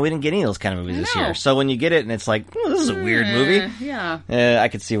 you know, we didn't get any of those kind of movies this year. So when you get it and it's like, oh, this is a weird movie. Yeah. I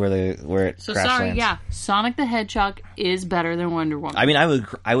could see where it So crash sorry, lands. Sonic the Hedgehog is better than Wonder Woman. I mean,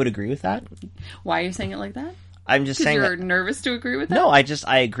 I would agree with that. Why are you saying it like that? I'm just saying you're nervous to agree with that? No,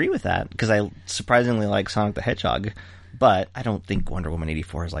 I agree with that because I surprisingly like Sonic the Hedgehog, but I don't think Wonder Woman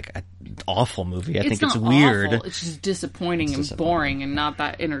 84 is like an awful movie. I think it's weird. Awful. It's just disappointing and boring and not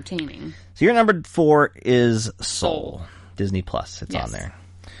that entertaining. So your number 4 is Soul. Disney Plus. It's on there.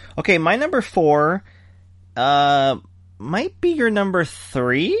 Okay, my number 4 might be your number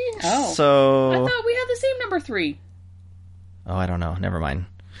 3. Oh. So I thought we had the same number 3. Oh, I don't know. Never mind.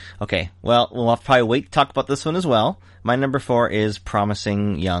 Okay, well, we'll have to probably wait to talk about this one as well. My number 4 is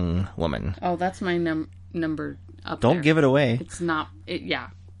Promising Young Woman. Oh, that's my number up Don't there. give it away. It's not... Okay.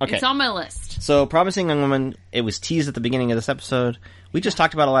 It's on my list. So, Promising Young Woman, it was teased at the beginning of this episode. We just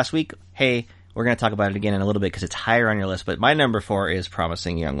talked about it last week. Hey, we're going to talk about it again in a little bit because it's higher on your list. But my number 4 is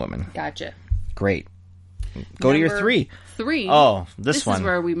Promising Young Woman. Gotcha. Great. Go to your 3. 3? Oh, this one. This is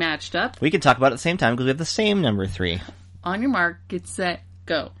where we matched up. We can talk about it at the same time because we have the same number 3. On your mark, get set,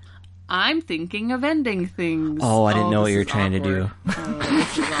 go. I'm thinking of ending things. Oh, I didn't know what you were trying to do. Oh,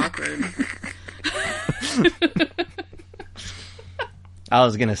 this is awkward. I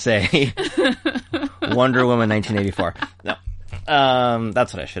was going to say Wonder Woman 1984. No.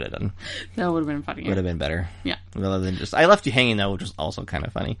 That's what I should have done. That would have been funny. Would have been better. Yeah. Rather than just... I left you hanging, though, which was also kind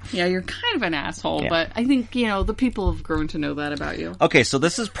of funny. Yeah, you're kind of an asshole, but I think, you know, the people have grown to know that about you. Okay, so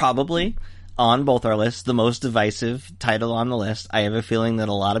this is probably... on both our lists, the most divisive title on the list. I have a feeling that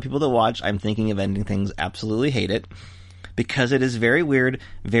a lot of people that watch I'm Thinking of Ending Things absolutely hate it because it is very weird,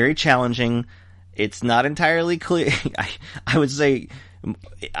 very challenging. It's not entirely clear. I would say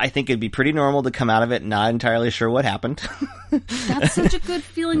I think it'd be pretty normal to come out of it not entirely sure what happened. That's such a good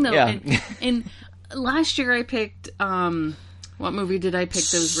feeling, though. Yeah. And last year I picked, what movie did I pick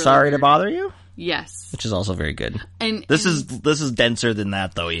that was really Sorry weird? to Bother You? Yes. Which is also very good. And this is denser than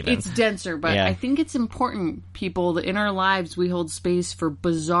that, though, even. It's denser, but I think it's important, people, that in our lives we hold space for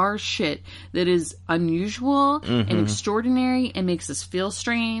bizarre shit that is unusual and extraordinary and makes us feel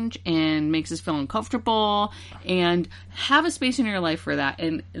strange and makes us feel uncomfortable, and have a space in your life for that.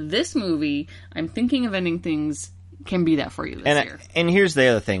 And this movie, I'm Thinking of Ending Things, can be that for you this year. And here's the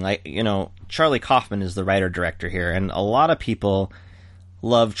other thing, like, you know, Charlie Kaufman is the writer-director here, and a lot of people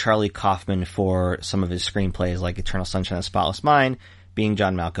love Charlie Kaufman for some of his screenplays, like Eternal Sunshine of the Spotless Mind, being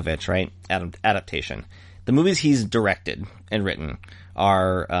John Malkovich, right? Adaptation. The movies he's directed and written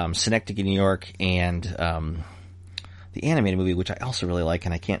are Synecdoche, New York, and the animated movie, which I also really like,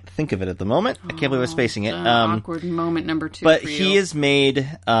 and I can't think of it at the moment. I can't believe I'm spacing it. Awkward moment number 2 But for you. he has made,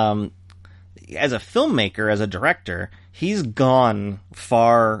 as a filmmaker, as a director, he's gone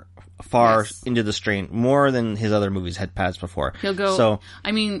far Yes. into the strain, more than his other movies had passed before. He'll go. So,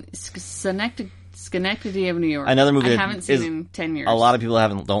 I mean, Schenectady of New York. another movie I that haven't seen is- in 10 years. a lot of people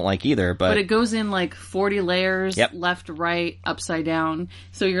don't like either, But it goes in like 40 layers, Yep. left, right, upside down.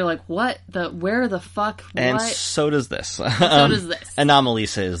 So you're like, what where the fuck? What? and so does this. So does this.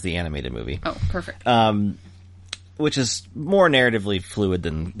 Anomalisa is the animated movie, Oh, perfect. which is more narratively fluid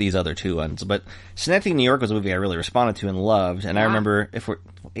than these other two ones. But Synecdoche, New York was a movie I really responded to and loved. And I remember,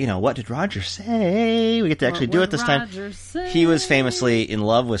 what did Roger say? We get to actually do it this time. He was famously in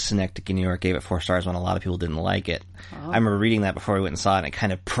love with Synecdoche, New York, gave it 4 stars when a lot of people didn't like it. I remember reading that before we went and saw it, and it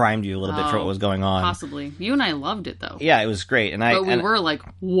kind of primed you a little bit for what was going on. Possibly. You and I loved it, though. Yeah, it was great. But we were like,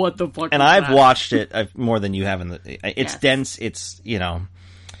 what the fuck And was I've that? watched it more than you have. It's Yes. dense. It's, you know,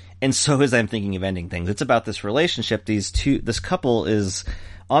 and so as I'm thinking of ending things, it's about this relationship. This couple is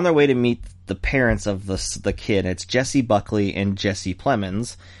on their way to meet the parents of the kid. It's Jesse Buckley and Jesse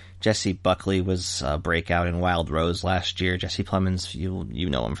Plemons. Jesse Buckley was a breakout in Wild Rose last year. Jesse Plemons, you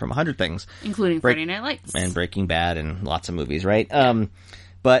know him from 100 things. Including Friday Night Lights. And Breaking Bad and lots of movies, right?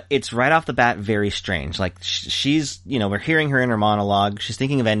 But it's right off the bat very strange. Like, she's, you know, we're hearing her inner monologue. She's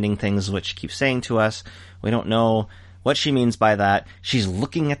thinking of ending things, which she keeps saying to us. We don't know what she means by that. She's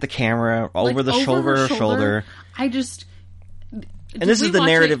looking at the camera over the shoulder. I just... And this is the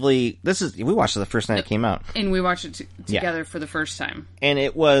narratively... We watched it the first night it came out. And we watched it together for the first time. And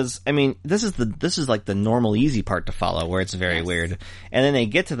it was... I mean, this is like the normal easy part to follow, where it's very weird. And then they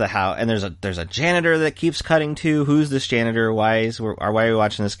get to the house, and there's a janitor that keeps cutting to. Who's this janitor? Why are we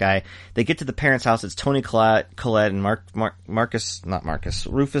watching this guy? They get to the parents' house. It's Tony Collette and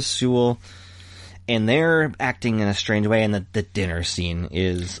Rufus Sewell. And they're acting in a strange way, and the dinner scene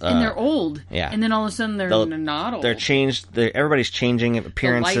is... and they're old. Yeah. And then all of a sudden they're not old. They're changed. Everybody's changing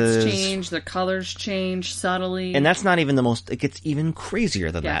appearances. The lights change, the colors change subtly. And that's not even the most... It gets even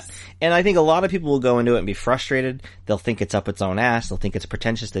crazier than Yes. that. And I think a lot of people will go into it and be frustrated. They'll think it's up its own ass. They'll think it's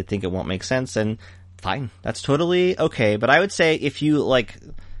pretentious. They think it won't make sense. And fine. That's totally okay. But I would say if you,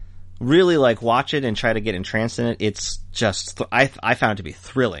 really watch it and try to get entranced in it, it's just... I found it to be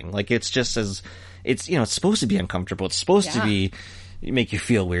thrilling. Like, it's just as... It's, you know, it's supposed to be uncomfortable. It's supposed to be make you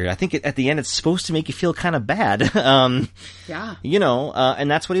feel weird. I think at the end it's supposed to make you feel kind of bad. You know,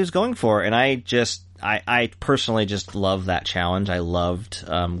 and that's what he was going for. And I personally just love that challenge. I loved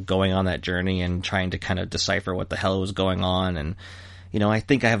going on that journey and trying to kind of decipher what the hell was going on. And, you know, I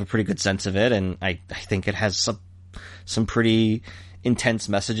think I have a pretty good sense of it, and I think it has some pretty intense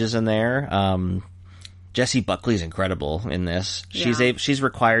messages in there. Jessie Buckley's incredible in this. Yeah. She's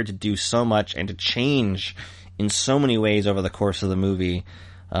required to do so much and to change in so many ways over the course of the movie,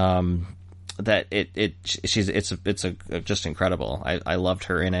 that it's just incredible. I loved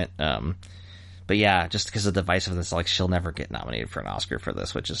her in it. But yeah, just because of the divisiveness, like, she'll never get nominated for an Oscar for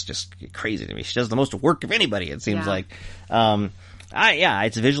this, which is just crazy to me. She does the most work of anybody, it seems like.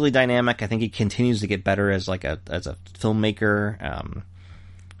 It's visually dynamic. I think he continues to get better as a filmmaker.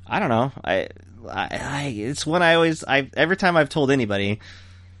 I don't know. It's one every time I've told anybody,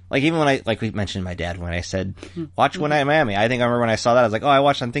 like, even when we mentioned my dad, when I said, watch One Night in Miami, I think I remember when I saw that, I was like, oh, I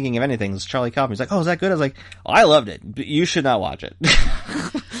watched I'm Thinking of Anything. It's Charlie Kaufman. He's like, oh, is that good? I was like, oh, I loved it. But you should not watch it.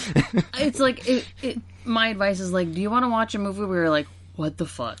 It's like, my advice is, like, do you want to watch a movie where you're like, what the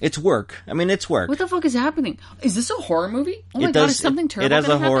fuck? It's work. I mean, it's work. What the fuck is happening? Is this a horror movie? Oh my It god, does, is something terrible It has a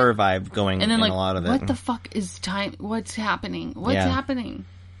gonna horror happen? vibe going And then, in like, a lot of it. what the fuck is time? What's happening? What's happening?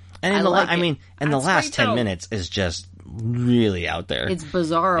 And I the like the That's last great, 10 though. minutes is just really out there. It's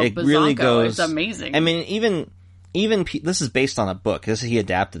bizarro. It really goes. It's amazing. I mean, even this is based on a book. He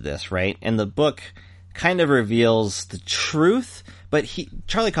adapted this, right? And the book kind of reveals the truth, but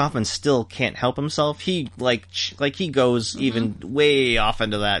Charlie Kaufman still can't help himself. He he goes even way off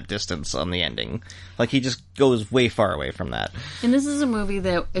into that distance on the ending. Like, he just goes way far away from that. And this is a movie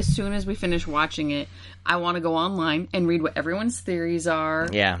that, as soon as we finish watching it, I want to go online and read what everyone's theories are.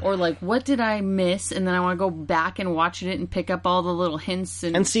 Yeah. Or, like, what did I miss? And then I want to go back and watch it and pick up all the little hints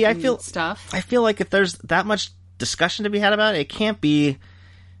and see, I feel stuff. I feel like if there's that much discussion to be had about it, it can't be.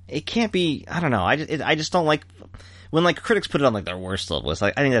 I don't know. I just don't like when like critics put it on like their worst list,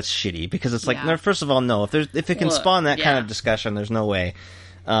 like I think that's shitty because it's like, Yeah. no, first of all, no, if it can Well, spawn that kind yeah. of discussion, there's no way.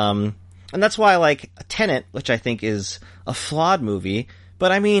 And that's why I like Tenet, which I think is a flawed movie,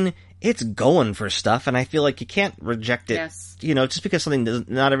 but I mean, it's going for stuff, and I feel like you can't reject it. Yes. You know, just because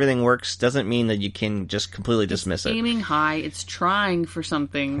not everything works doesn't mean that you can just completely dismiss it. Aiming high, it's trying for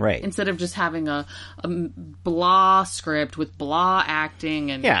something, Right. Instead of just having a blah script with blah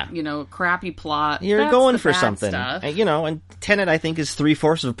acting and Yeah. crappy plot. You're That's going the for bad something, stuff. and Tenet I think is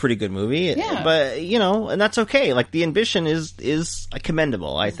 3/4 of a pretty good movie. Yeah. But and that's okay. Like the ambition is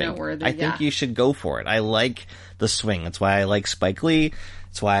commendable. I think. noteworthy, I think yeah. you should go for it. I like The Swing. That's why I like Spike Lee.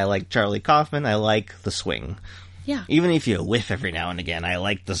 That's why I like Charlie Kaufman. I like The Swing. Yeah, Even if you whiff every now and again, I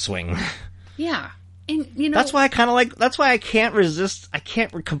like The Swing. yeah, and That's why I kind of like. That's why I can't resist. I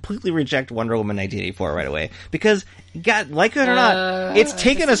can't completely reject Wonder Woman 1984 right away because, God, like it or not, it's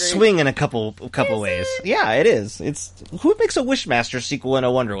taken a swing in a couple ways. Yeah, it is. It's who makes a Wishmaster sequel in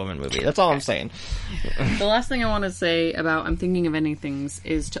a Wonder Woman movie? That's all I'm saying. The last thing I want to say about I'm thinking of ending things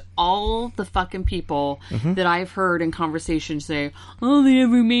is to all the fucking people Mm-hmm. that I've heard in conversations say, all they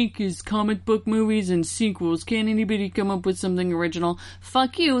ever make is comic book movies and sequels. Can't anybody come up with something original?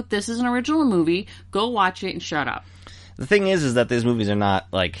 Fuck you. This is an original movie. Go watch it and shut up. The thing is that these movies are not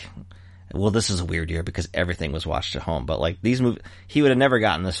like. Well, this is a weird year because everything was watched at home. But like these movies, he would have never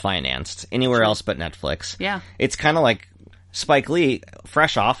gotten this financed anywhere else but Netflix. Yeah. It's kind of like Spike Lee,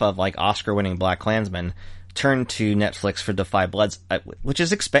 fresh off of like Oscar-winning BlacKkKlansman, turned to Netflix for Defy Bloods, which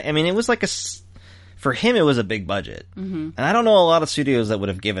is I mean, it was like for him, it was a big budget, and I don't know a lot of studios that would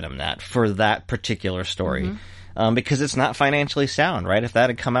have given him that for that particular story. Because it's not financially sound, right? If that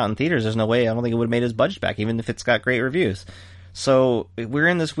had come out in theaters, there's no way. I don't think it would have made his budget back, even if it's got great reviews. So we're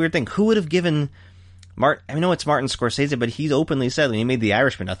in this weird thing. Who would have given I know it's Martin Scorsese, but he's openly said when he made The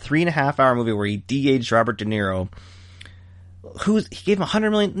Irishman, a 3.5-hour movie where he de-aged Robert De Niro. He gave him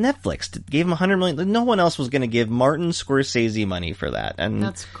 $100 million. Netflix gave him $100 million. No one else was going to give Martin Scorsese money for that. And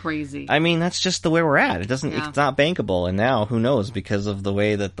That's crazy. I mean, that's just the way we're at. It's Yeah. not bankable. And now, who knows? Because of the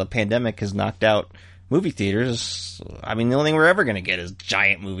way that the pandemic has knocked out movie theaters. I mean, the only thing we're ever going to get is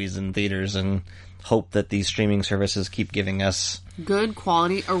giant movies in theaters and hope that these streaming services keep giving us Good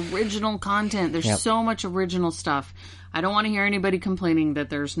quality original content. There's Yep. so much original stuff. I don't want to hear anybody complaining that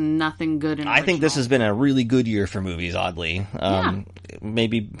there's nothing good in I think this original. has been a really good year for movies, oddly.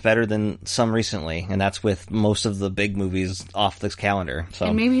 Maybe better than some recently, and that's with most of the big movies off this calendar. So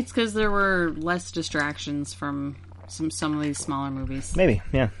And maybe it's because there were less distractions from some of these smaller movies. maybe,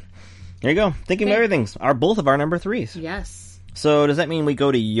 yeah. There you go. Thinking of Okay. everything's both of our number 3s. Yes. So does that mean we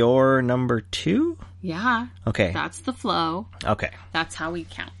go to your number 2? Yeah. Okay. That's the flow. Okay. That's how we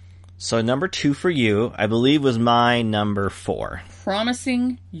count. So number 2 for you, I believe, was my number 4.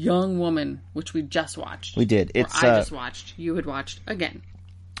 Promising Young Woman, which we just watched. We did. Or It's I just watched. You had watched again.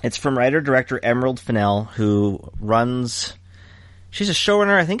 It's from writer-director Emerald Fennell, who runs... She's a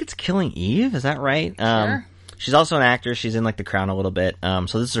showrunner. I think it's Killing Eve. Is that right? Sure. She's also an actor. She's in, like, The Crown a little bit.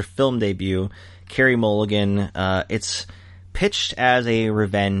 So this is her film debut. Carey Mulligan. It's pitched as a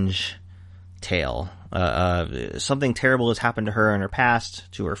revenge tale. Something terrible has happened to her in her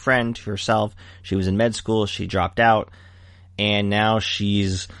past, to her friend, to herself. She was in med school. She dropped out. And now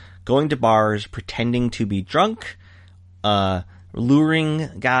she's going to bars, pretending to be drunk,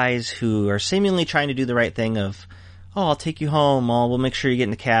 luring guys who are seemingly trying to do the right thing of, oh, I'll take you home, we'll make sure you get in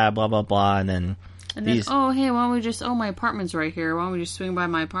the cab, blah, blah, blah, and then these... oh, hey, why don't we just... Oh, my apartment's right here. Why don't we just swing by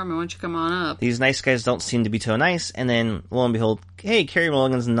my apartment? Why don't you come on up? These nice guys don't seem to be so nice, and then, lo and behold, hey, Carey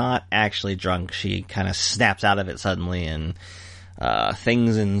Mulligan's not actually drunk. She kind of snaps out of it suddenly, and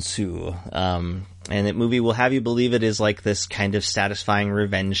things ensue. And the movie will have you believe it is like this kind of satisfying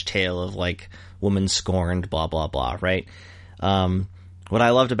revenge tale of, like, woman scorned, blah, blah, blah, right? What I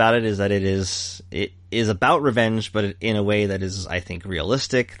loved about it is that it is about revenge, but in a way that is, I think,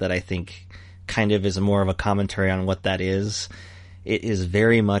 realistic, that I think kind of is more of a commentary on what that is. It is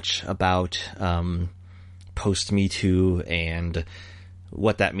very much about post-Me Too and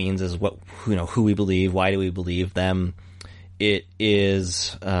what that means is who we believe, why do we believe them. It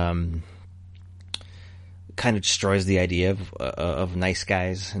is kind of destroys the idea of nice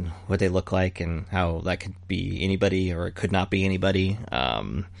guys and what they look like and how that could be anybody or it could not be anybody.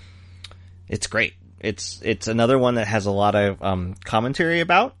 It's great. It's another one that has a lot of commentary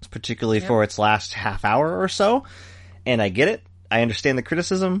about, particularly for its last half hour or so. And I get it. I understand the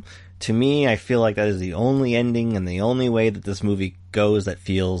criticism. To me, I feel like that is the only ending and the only way that this movie goes that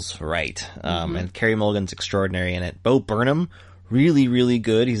feels right. And Carey Mulligan's extraordinary in it. Bo Burnham, really, really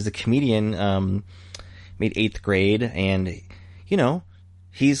good. He's the comedian, made 8th Grade, and,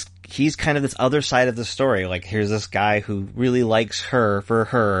 he's kind of this other side of the story. Like, here's this guy who really likes her for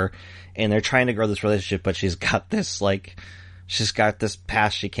her, and they're trying to grow this relationship, but she's got this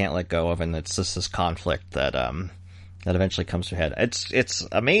past she can't let go of, and it's just this conflict that eventually comes to a head. It's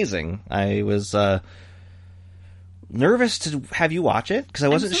amazing. I was nervous to have you watch it because I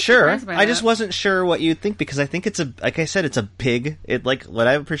wasn't sure. I just wasn't sure what you'd think, because I think like I said, it's a big. Like what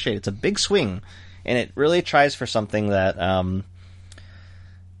I appreciate, it's a big swing, and it really tries for something that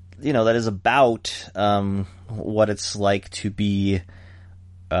that is about what it's like to be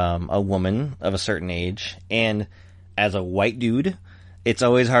a woman of a certain age, and as a white dude, it's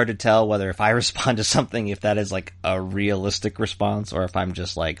always hard to tell whether if I respond to something, if that is like a realistic response, or if I'm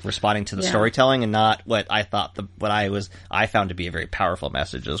just like responding to the storytelling and not what I thought I found to be a very powerful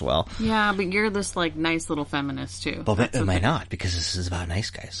message as well. Yeah, but you're this like nice little feminist too. But am I not? Because this is about nice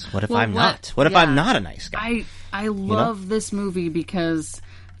guys. What if I'm not? What if I'm not a nice guy? I love this movie because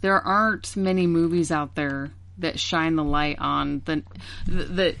there aren't many movies out there that shine the light on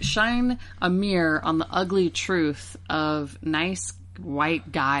that shine a mirror on the ugly truth of nice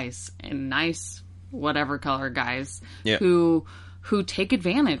white guys and nice whatever color guys who take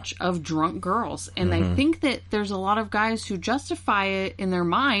advantage of drunk girls. And I think that there's a lot of guys who justify it in their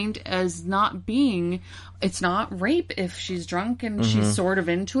mind as not being, it's not rape if she's drunk and she's sort of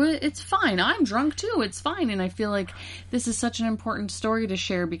into it. It's fine. I'm drunk too. It's fine. And I feel like this is such an important story to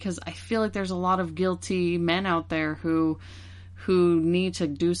share, because I feel like there's a lot of guilty men out there who need to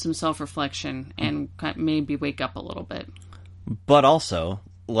do some self-reflection and maybe wake up a little bit. But also,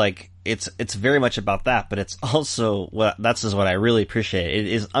 like, it's very much about that, but it's also what I really appreciate. It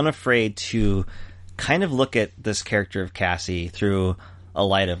is unafraid to kind of look at this character of Cassie through a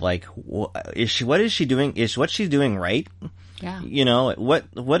light of like, what is she doing? Is what she's doing right? Yeah.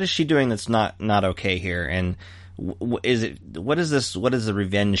 What is she doing that's not okay here? And what is the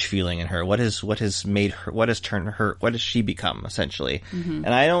revenge feeling in her? What has made her? What has turned her? What has she become essentially? And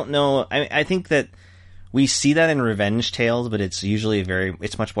I don't know. I think that we see that in revenge tales, but it's usually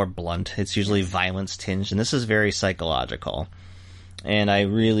it's much more blunt. It's usually violence tinged, and this is very psychological. And I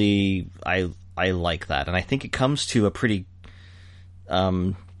like that. And I think it comes to a pretty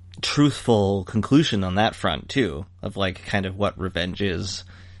truthful conclusion on that front too, of like kind of what revenge is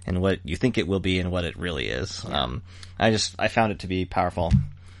and what you think it will be and what it really is. I found it to be powerful,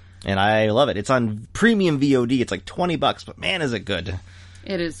 and I love it. It's on premium VOD. It's like $20, but man, is it good.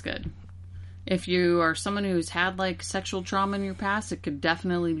 It is good. If you are someone who's had like sexual trauma in your past, it could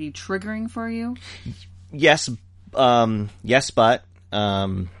definitely be triggering for you. Yes, but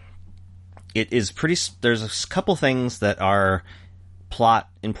it is pretty. There's a couple things that are plot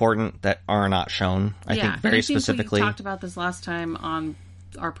important that are not shown. I think very specifically. We talked about this last time on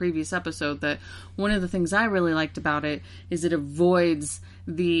our previous episode, that one of the things I really liked about it is it avoids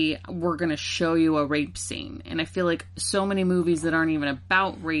we're going to show you a rape scene, and I feel like so many movies that aren't even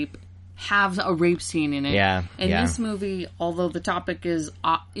about rape have a rape scene in it. Yeah. And this movie, although the topic is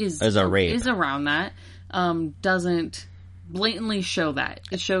a rape, is around that, doesn't blatantly show that.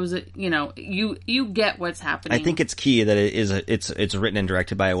 It shows it, you get what's happening. I think it's key that it's written and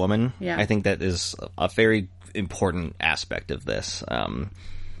directed by a woman. Yeah. I think that is a very important aspect of this.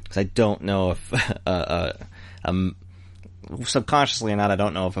 Because I don't know if subconsciously or not, I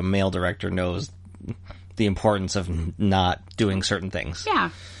don't know if a male director knows the importance of not doing certain things. Yeah.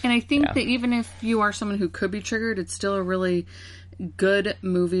 And I think that even if you are someone who could be triggered, it's still a really good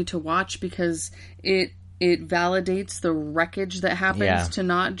movie to watch, because it validates the wreckage that happens to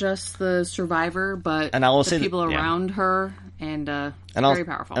not just the survivor, but the people around her, and very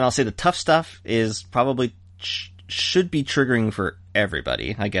powerful. And I'll say the tough stuff is probably should be triggering for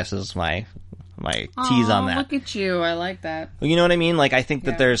everybody, I guess is my tease on that. Look at you. I like that. Well, you know what I mean? Like, I think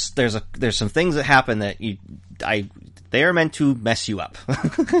that there's some things that happen that they are meant to mess you up,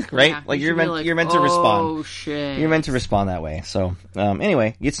 right? Yeah, like you're meant to respond. Oh shit! You're meant to respond that way. So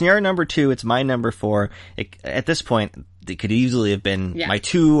anyway, it's your number 2. It's my number 4. At this point, it could easily have been my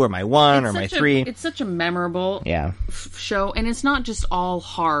 2 or my 1 or my 3. It's such a memorable show, and it's not just all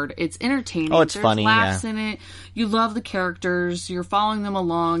hard. It's entertaining. Oh, it's funny. There's laughs in it. You love the characters. You're following them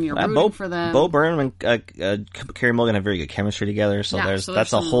along. You're rooting for them. Bo Burnham and Carey Mulligan have very good chemistry together. So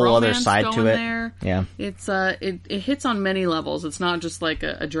that's a whole other side to it. There. Yeah, it's it hits on many levels. It's not just like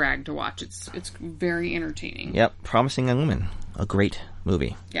a drag to watch. It's very entertaining. Yep, Promising Young Woman, a great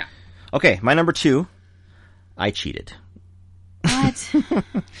movie. Yeah. Okay, my number 2. I cheated. What?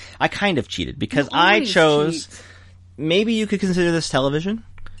 I kind of cheated because I chose. Cheat. Maybe you could consider this television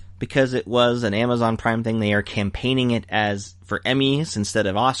because it was an Amazon Prime thing. They are campaigning it as for Emmys instead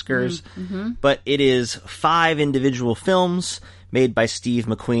of Oscars, but it is 5 individual films made by Steve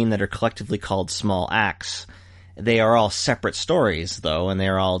McQueen that are collectively called Small Axe. They are all separate stories, though, and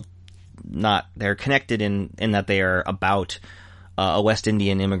they're connected in that they are about a West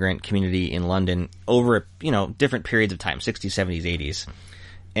Indian immigrant community in London over, different periods of time, 60s, 70s, 80s.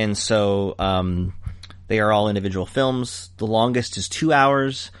 And so, they are all individual films. The longest is 2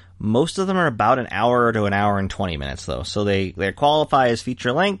 hours. Most of them are about an hour to an hour and 20 minutes, though. So they qualify as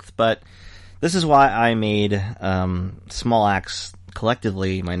feature length, but this is why I made Small Axe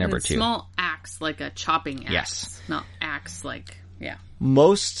collectively my number 2. Small axe, like a chopping axe. Yes. Not axe, like, yeah.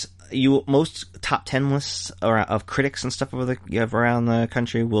 Most top 10 lists of critics and stuff around the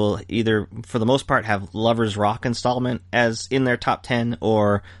country will either, for the most part, have Lovers Rock installment as in their top 10,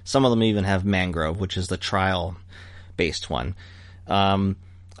 or some of them even have Mangrove, which is the trial-based one.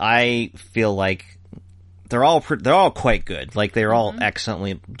 I feel like they're all quite good. Like, they're all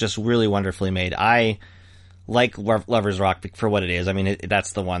excellently, just really wonderfully made. I like Lovers Rock for what it is. I mean,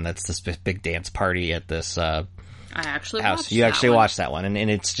 that's the one that's this big dance party at this I actually house. watched You that actually one. watched that one,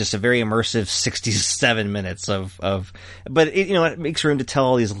 and it's just a very immersive 67 minutes of but it makes room to tell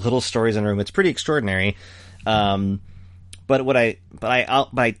all these little stories in a room. It's pretty extraordinary. But I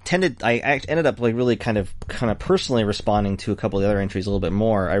ended up like really kind of personally responding to a couple of the other entries a little bit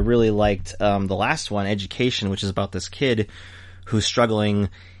more. I really liked the last one, Education, which is about this kid who's struggling.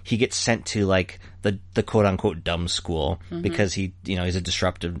 He gets sent to like the quote unquote dumb school because he's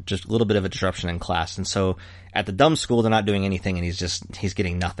just a little bit of a disruption in class. And so at the dumb school, they're not doing anything, and he's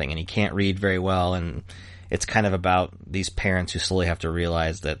getting nothing, and he can't read very well. And it's kind of about these parents who slowly have to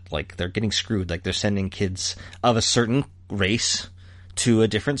realize that like they're getting screwed. Like, they're sending kids of a certain race to a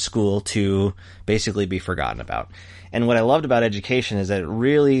different school to basically be forgotten about. And what I loved about Education is that it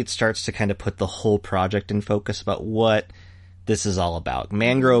really starts to kind of put the whole project in focus about what this is all about.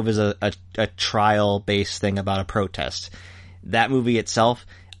 Mangrove is a trial-based thing about a protest. That movie itself,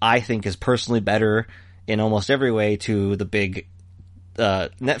 I think, is personally better in almost every way to the big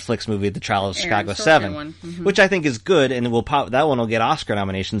Netflix movie, The Trial of Chicago 7, which I think is good, and that one will get Oscar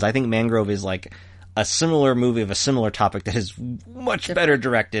nominations. I think Mangrove is like a similar movie of a similar topic that is much better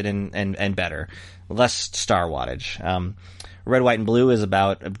directed and better. Less star wattage. Red, White, and Blue is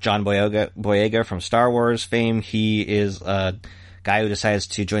about John Boyega from Star Wars fame. He is a guy who decides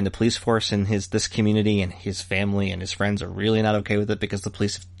to join the police force in this community, and his family and his friends are really not okay with it because the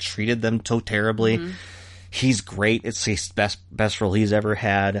police have treated them so terribly. He's great. It's his best role he's ever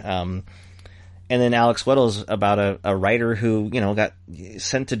had. And then Alex Weddle's about a writer who, got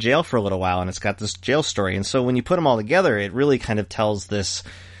sent to jail for a little while, and it's got this jail story. And so when you put them all together, it really kind of tells this,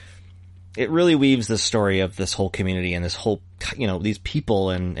 it really weaves the story of this whole community and this whole, these people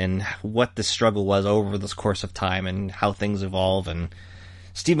and what the struggle was over this course of time and how things evolve. And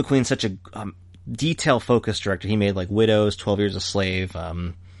Steve McQueen's such a detail-focused director. He made like Widows, 12 Years a Slave.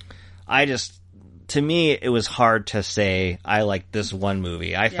 To me, it was hard to say I like this one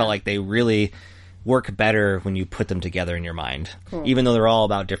movie. I felt like they really work better when you put them together in your mind, even though they're all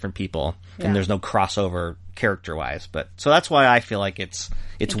about different people and there's no crossover character-wise. But so that's why I feel like it's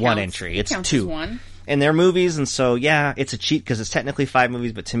one entry. It's two. One. And they're movies, and so it's a cheat because it's technically 5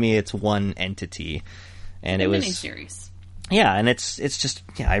 movies, but to me it's one entity. And it was miniseries. Yeah, and it's just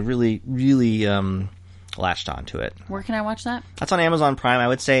I really really latched onto it. Where can I watch that? That's on Amazon Prime. I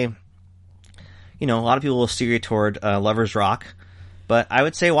would say, a lot of people will steer you toward Lovers Rock, but I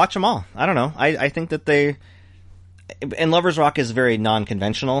would say watch them all. I don't know. I think that and Lovers Rock is very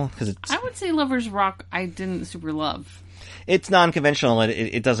non-conventional because it's. I would say Lovers Rock I didn't super love. It's non-conventional.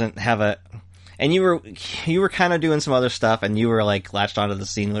 It doesn't have a. And you were kind of doing some other stuff, and you were like latched onto the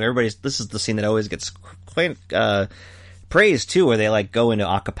scene when this is the scene that always gets quite praised too, where they like go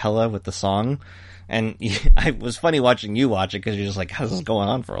into a cappella with the song. And it was funny watching you watch it because you're just like, how's this going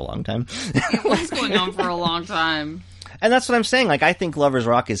on for a long time? It was going on for a long time. And that's what I'm saying. Like, I think Lovers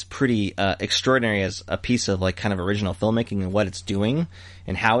Rock is pretty extraordinary as a piece of like kind of original filmmaking and what it's doing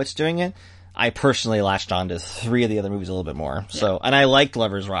and how it's doing it. I personally latched on to 3 of the other movies a little bit more. So, and I liked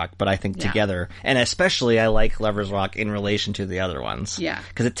Lovers Rock, but I think together, and especially I like Lovers Rock in relation to the other ones. Yeah.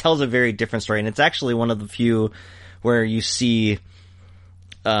 Because it tells a very different story, and it's actually one of the few where you see,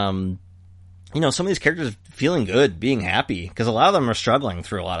 some of these characters feeling good, being happy, because a lot of them are struggling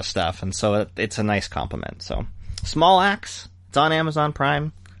through a lot of stuff, and so it's a nice compliment. So, Small Axe, it's on Amazon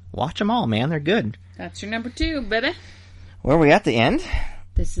Prime. Watch them all, man. They're good. That's your number 2, baby. Where are we at the end?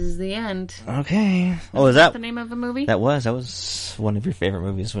 This is the end. Okay. Oh, is that the name of the movie? That was one of your favorite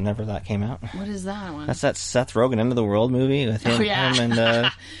movies whenever that came out. What is that one? That's that Seth Rogen End of the World movie with him, him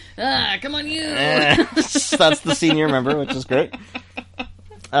and come on you. That's the scene you remember, which is great.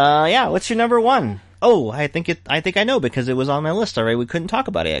 What's your number 1? Oh, I think I know because it was on my list already. We couldn't talk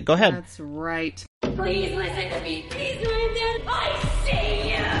about it yet. Go ahead. That's right. Please listen to me. Please listen. I see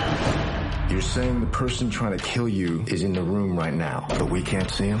you. You're saying the person trying to kill you is in the room right now, but we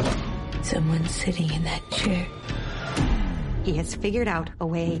can't see him? Someone's sitting in that chair. He has figured out a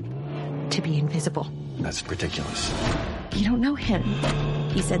way to be invisible. That's ridiculous. You don't know him.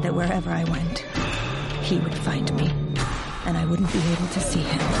 He said that wherever I went, he would find me, and I wouldn't be able to see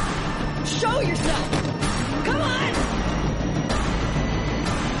him. Show yourself. Come on.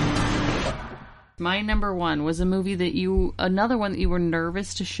 My number one was another one that you were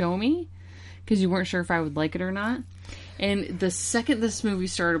nervous to show me because you weren't sure if I would like it or not. And the second this movie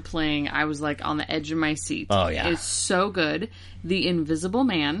started playing, I was like on the edge of my seat. Oh, yeah. It's so good. The Invisible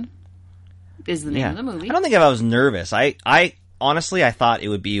Man is the name of the movie. I don't think if I was nervous. I honestly, I thought it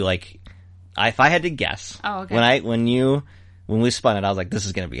would be like, if I had to guess. Oh, okay. When we spun it, I was like, this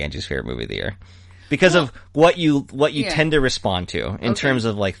is going to be Angie's favorite movie of the year. Because of what you tend to respond to in terms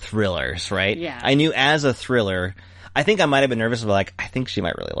of like thrillers, right? Yeah. I knew as a thriller, I think I might have been nervous about like, I think she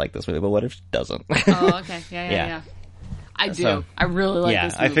might really like this movie, but what if she doesn't? Oh, okay. Yeah. I do. So, I really like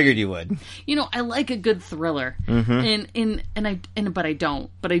this movie. I figured you would. You know, I like a good thriller. Mm-hmm. But I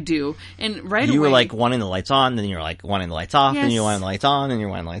don't. But I do. And right away... You were like wanting the lights on, then you're like wanting the lights off, then you're wanting the lights on, then you're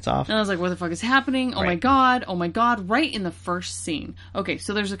wanting the lights off. And I was like, what the fuck is happening? Oh my god. Right in the first scene. Okay,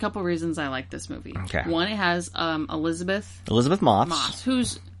 so there's a couple reasons I like this movie. Okay. One, it has Elizabeth Moss,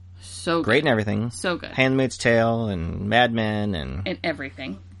 who's so great good. and everything. So good. Handmaid's Tale and Mad Men and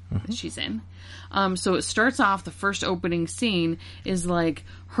everything that she's in. So it starts off, the first opening scene is like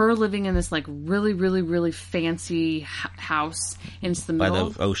her living in this like really, really, really fancy house. And it's the middle.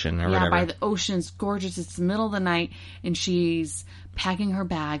 By the ocean or whatever. Yeah, by the ocean. It's gorgeous. It's the middle of the night and she's packing her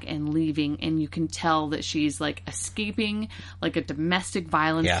bag and leaving. And you can tell that she's like escaping like a domestic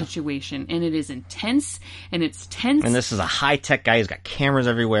violence situation. And it is intense and it's tense. And this is a high-tech guy. He's got cameras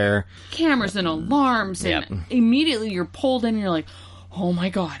everywhere. Cameras and alarms. And immediately you're pulled in and you're like, oh my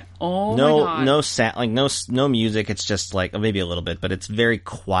god! Oh my god! No sound, like no music. It's just like maybe a little bit, but it's very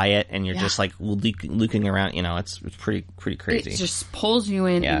quiet, and you're just like looking around. You know, it's pretty crazy. It just pulls you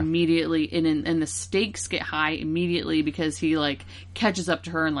in immediately, and the stakes get high immediately because he like catches up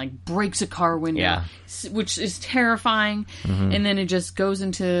to her and like breaks a car window, which is terrifying. Mm-hmm. And then it just goes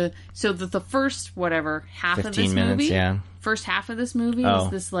into the first half of this movie. First half of this movie is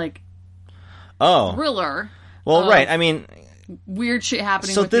this like thriller. Well, right. I mean. Weird shit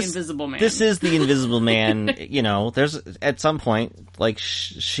happening with the Invisible Man. This is the Invisible Man. You know, there's at some point, like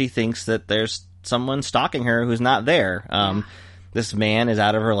she thinks that there's someone stalking her who's not there. This man is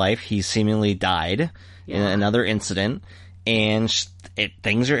out of her life. He seemingly died in another incident, and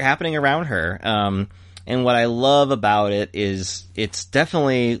things are happening around her. And what I love about it is it's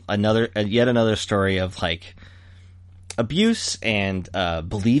definitely yet another story of like abuse and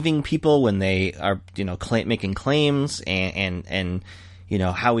believing people when they are, you know, making claims and you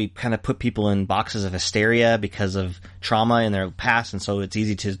know how we kind of put people in boxes of hysteria because of trauma in their past, and so it's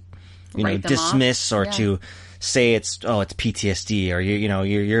easy to dismiss or to say it's PTSD or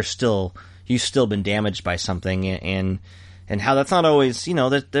you've still been damaged by something, and how that's not always, you know,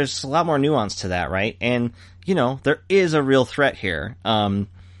 there's a lot more nuance to that, right? And you know there is a real threat here.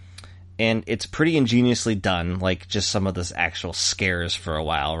 And it's pretty ingeniously done, like just some of this actual scares for a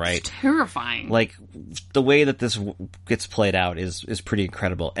while, right? It's terrifying. Like the way that this gets played out is pretty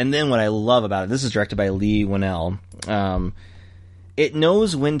incredible. And then what I love about it, this is directed by Leigh Whannell. It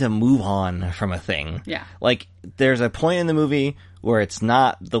knows when to move on from a thing. Yeah. Like there's a point in the movie where it's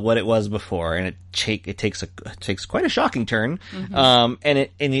not what it was before, and it takes quite a shocking turn. Mm-hmm.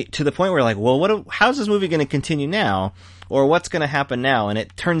 And it to the point where like, well, how's this movie going to continue now? Or what's going to happen now? And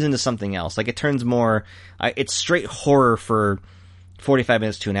it turns into something else. Like it turns more, it's straight horror for 45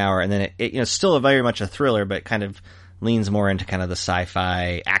 minutes to an hour, and then it you know, still very much a thriller, but kind of leans more into kind of the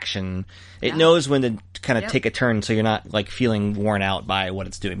sci-fi action. It knows when to kind of take a turn, so you're not like feeling worn out by what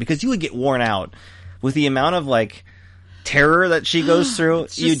it's doing, because you would get worn out with the amount of like terror that she goes through.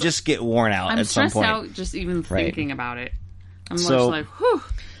 You just get worn out at some point. I'm stressed out just even thinking about it. I'm just like, whew.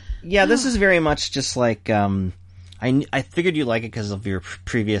 Yeah, this is very much just like. I figured you'd like it because of your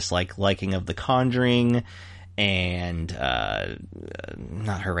previous liking of The Conjuring and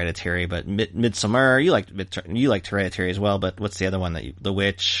not Hereditary, but Midsommar. You liked Hereditary as well, but what's the other one The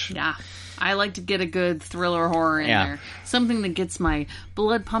Witch? Yeah, I like to get a good thriller horror in there, something that gets my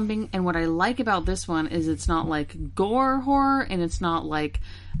blood pumping. And what I like about this one is it's not like gore horror, and it's not like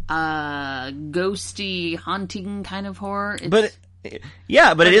ghosty haunting kind of horror.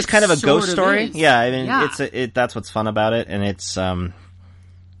 Yeah, but it is kind of a ghost story. Is. Yeah, I mean, that's what's fun about it, and it's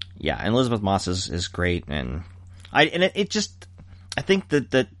Yeah, and Elizabeth Moss is great, and I think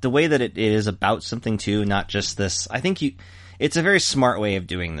that the way that it is about something too, not just this. I think it's a very smart way of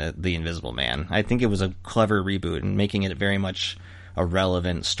doing the Invisible Man. I think it was a clever reboot and making it very much a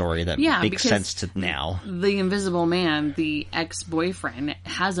relevant story that makes sense to now. The Invisible Man, the ex-boyfriend,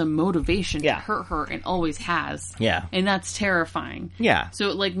 has a motivation to hurt her and always has. Yeah. And that's terrifying. Yeah. So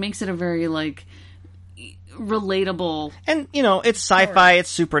it like makes it a very like relatable, and it's sci-fi, it's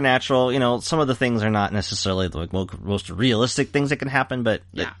supernatural. Some of the things are not necessarily the most realistic things that can happen, but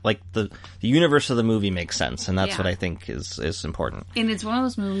the universe of the movie makes sense, and that's what I think is important. And it's one of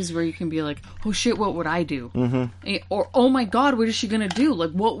those movies where you can be like, oh shit, what would I do? Mm-hmm. Or oh my god, what is she gonna do?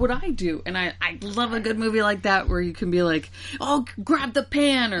 Like, what would I do? And I love a good movie like that where you can be like, oh, grab the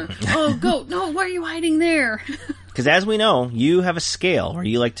pan, or oh, go, no, why are you hiding there? Because as we know, you have a scale where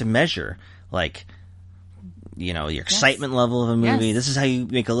you like to measure like your excitement level of a movie. Yes. This is how you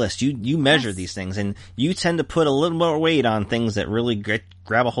make a list. You measure these things, and you tend to put a little more weight on things that really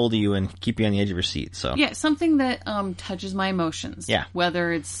grab a hold of you and keep you on the edge of your seat. So something that touches my emotions. Yeah,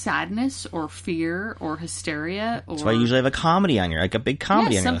 whether it's sadness or fear or hysteria. Or... That's why I usually have a comedy on your, like a big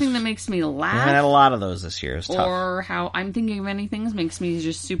comedy on your something list. that makes me laugh. I haven't had a lot of those this year. It's tough. Or how I'm thinking of many things makes me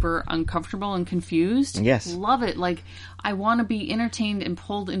just super uncomfortable and confused. Yes, love it. Like I want to be entertained and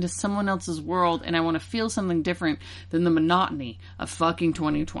pulled into someone else's world, and I want to feel something different than the monotony of fucking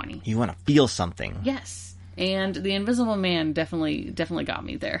 2020. You want to feel something. Yes. And The Invisible Man definitely got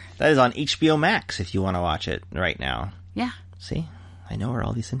me there. That is on HBO Max if you want to watch it right now. Yeah. See? I know where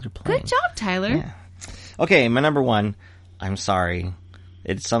all these things are playing. Good job, Tyler. Yeah. Okay, my number one. I'm sorry.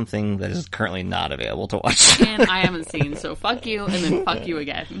 It's something that is currently not available to watch. And I haven't seen, so fuck you, and then fuck you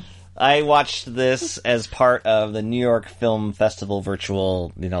again. I watched this as part of the New York Film Festival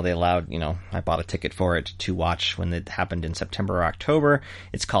virtual. They allowed, I bought a ticket for it to watch when it happened in September or October.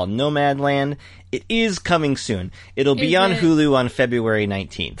 It's called Nomadland. It is coming soon. It'll be on Hulu on February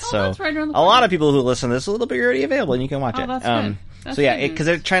 19th. So that's right around the a lot of people who listen to this, it'll be already available and you can watch it. That's good. That's so yeah, because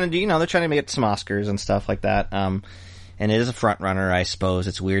they're trying to do, they're trying to get some Oscars and stuff like that. And it is a front runner, I suppose.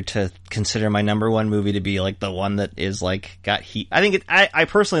 It's weird to consider my number one movie to be like the one that is like got heat. I think I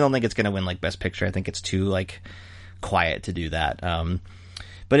personally don't think it's going to win like Best Picture. I think it's too like quiet to do that.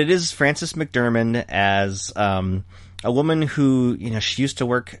 But it is Frances McDormand as a woman who she used to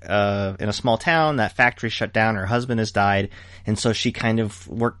work in a small town. That factory shut down. Her husband has died, and so she kind of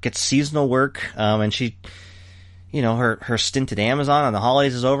gets seasonal work. And she, her stint at Amazon on the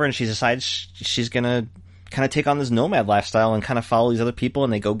holidays is over, and she decides she's gonna kind of take on this nomad lifestyle and kind of follow these other people,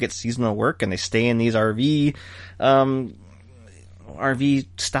 and they go get seasonal work and they stay in these RV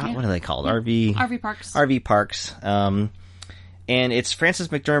stop. What are they called? RV parks. RV parks. And it's Frances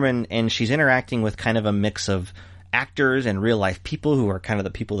McDormand, and she's interacting with kind of a mix of actors and real life people who are kind of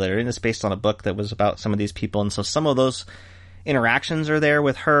the people that are in this, based on a book that was about some of these people. And so some of those interactions are there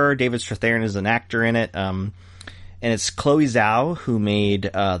with her. David Strathairn is an actor in it. And it's Chloe Zhao who made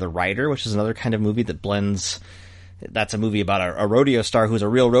The Rider, which is another kind of movie that blends. That's a movie about a rodeo star who's a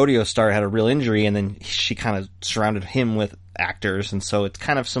real rodeo star, had a real injury, and then she kind of surrounded him with actors, and so it's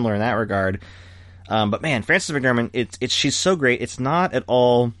kind of similar in that regard. But man, Frances McDormand, she's so great. It's not at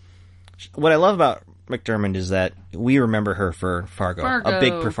all. What I love about McDormand is that we remember her for Fargo. A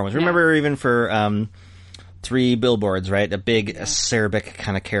big performance. Remember her even for 3 Billboards, right? A big acerbic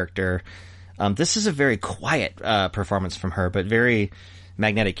kind of character. This is a very quiet performance from her, but very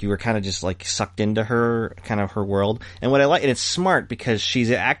magnetic. You were kind of just like sucked into her, kind of her world. And what I like, and it's smart because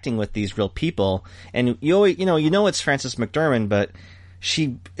she's acting with these real people, and you always, it's Frances McDormand, but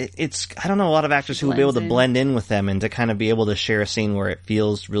I don't know a lot of actors who will be able to blend in with them and to kind of be able to share a scene where it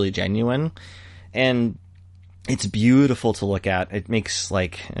feels really genuine. And it's beautiful to look at. It makes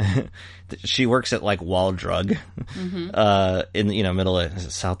like she works at like Wall Drug in the middle of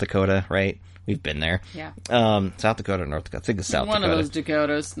South Dakota, right? We've been there. Yeah. South Dakota, North Dakota. I think it's South Dakota. One of those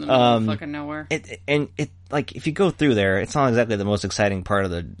Dakotas in the middle of fucking nowhere. It like if you go through there, it's not exactly the most exciting part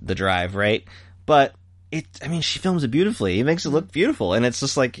of the drive, right? But she films it beautifully. It makes it look beautiful, and it's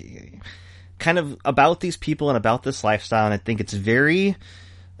just like kind of about these people and about this lifestyle. And I think it's very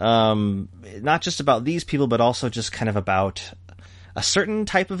not just about these people, but also just kind of about a certain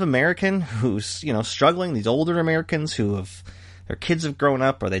type of American who's struggling. These older Americans who have. Their kids have grown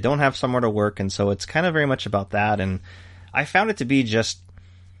up or they don't have somewhere to work, and so it's kind of very much about that. And I found it to be just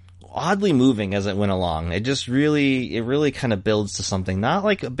oddly moving as it went along. It really kind of builds to something, not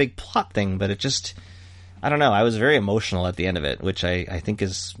like a big plot thing, but it just, I don't know, I was very emotional at the end of it, which I think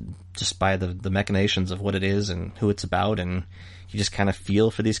is just by the machinations of what it is and who it's about, and you just kind of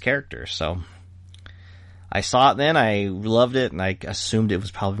feel for these characters. So I saw it then, I loved it, and I assumed it was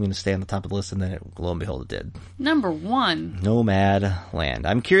probably going to stay on the top of the list, and then lo and behold, it did. Number 1. Nomadland.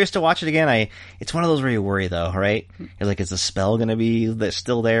 I'm curious to watch it again. It's one of those where you worry, though, right? You're like, is the spell going to be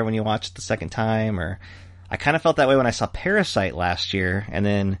still there when you watch it the second time? Or I kind of felt that way when I saw Parasite last year, and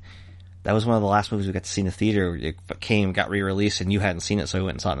then that was one of the last movies we got to see in the theater. It got re-released, and you hadn't seen it, so we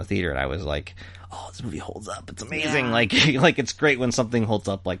went and saw it in the theater, and I was like, oh, this movie holds up. It's amazing. Yeah. Like it's great when something holds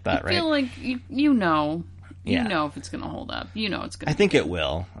up like that, right? I feel like you know. Yeah. You know if it's going to hold up. You know it's going to. I think it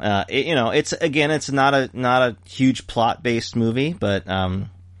will. It's not a huge plot based movie, but I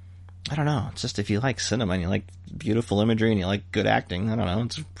don't know. It's just if you like cinema and you like beautiful imagery and you like good acting, I don't know.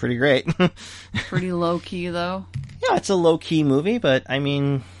 It's pretty great. Pretty low key though. Yeah, it's a low key movie, but I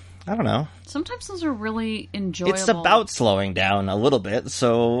mean, I don't know. Sometimes those are really enjoyable. It's about slowing down a little bit,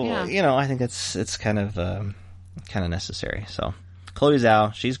 so yeah. I think it's kind of necessary. So. Chloe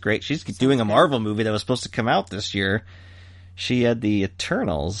Zhao, she's great. She's doing a Marvel movie that was supposed to come out this year. She had the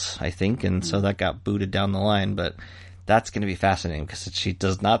Eternals, I think, and so that got booted down the line. But that's going to be fascinating because she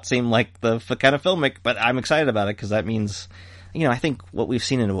does not seem like the kind of filmmaker. But I'm excited about it because that means, I think what we've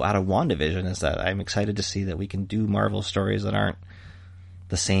seen out of WandaVision is that I'm excited to see that we can do Marvel stories that aren't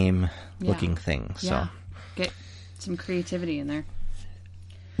the same looking thing. So yeah. Get some creativity in there.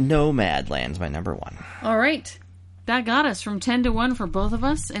 Nomadland's my number 1. All right. That got us from 10 to 1 for both of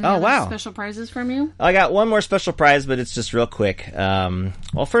us. Any other special prizes from you? I got one more special prize, but it's just real quick.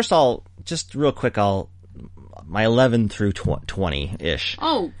 First my 11 through 20-ish.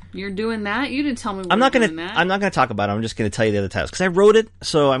 Oh, you're doing that? You didn't tell me I'm not going to talk about it. I'm just going to tell you the other titles. Because I wrote it,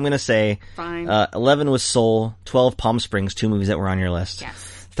 so I'm going to say... Fine. 11 was Soul, 12 Palm Springs, 2 movies that were on your list. Yes.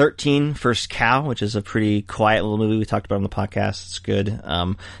 13, First Cow, which is a pretty quiet little movie we talked about on the podcast. It's good.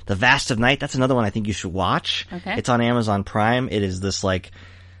 The Vast of Night, that's another one I think you should watch. Okay. It's on Amazon Prime. It is this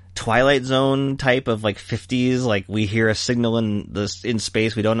Twilight Zone type of 50s, we hear a signal in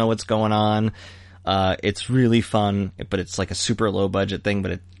space. We don't know what's going on. It's really fun, but it's a super low budget thing,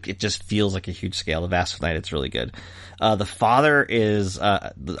 but it just feels like a huge scale. The Vast of Night, it's really good. The Father is,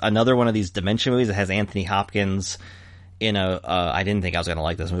 another one of these dementia movies that has Anthony Hopkins in I didn't think I was going to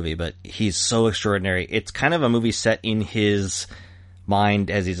like this movie, but he's so extraordinary. It's kind of a movie set in his mind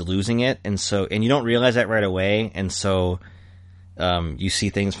as he's losing it, and you don't realize that right away, and so you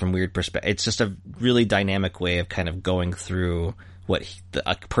see things from weird perspective. It's just a really dynamic way of kind of going through what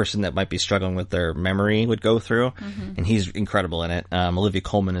a person that might be struggling with their memory would go through, and he's incredible in it. Olivia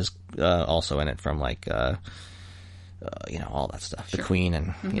Colman is also in it from all that stuff. Sure. The Queen,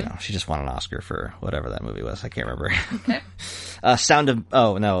 and she just won an Oscar for whatever that movie was. I can't remember. Okay. The Sound of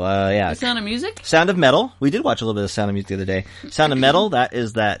Music? Sound of Metal. We did watch a little bit of Sound of Music the other day. Sound of Metal,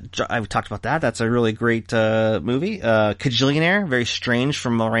 I've talked about that. That's a really great movie. Kajillionaire, very strange,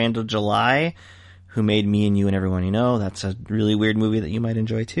 from Miranda July, who made Me and You and Everyone You Know. That's a really weird movie that you might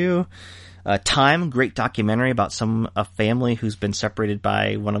enjoy too. Time, great documentary about a family who's been separated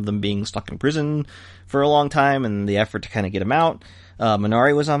by one of them being stuck in prison for a long time and the effort to kind of get him out.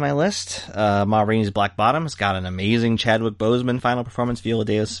 Minari was on my list. Ma Rainey's Black Bottom has got an amazing Chadwick Boseman final performance. Viola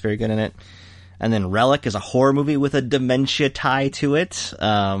Davis is very good in it. And then Relic is a horror movie with a dementia tie to it.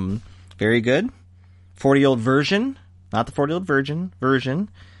 Very good. 40-Year-Old Virgin, not the 40-Year-Old Virgin version.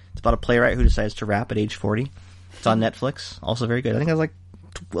 It's about a playwright who decides to rap at age 40. It's on Netflix. Also very good. I think it was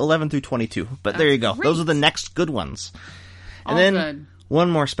 11 through 22. But there you go. Great. Those are the next good ones. And All then good. One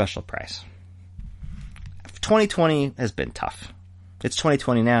more special prize. 2020 has been tough. It's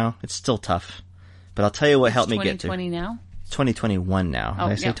 2020 now. It's still tough. But I'll tell you what helped me get to. 2020 now? 2021 now. Oh,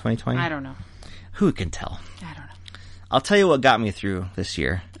 Did I say 2020? I don't know. Who can tell? I don't know. I'll tell you what got me through this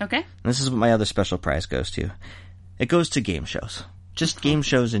year. Okay. And this is what my other special prize goes to. It goes to game shows. Just game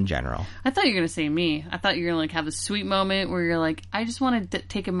shows in general. I thought you were going to say me. I thought you were going to have a sweet moment where you're like, I just want to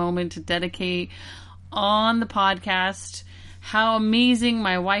take a moment to dedicate on the podcast how amazing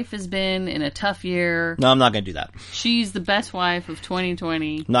my wife has been in a tough year. No, I'm not going to do that. She's the best wife of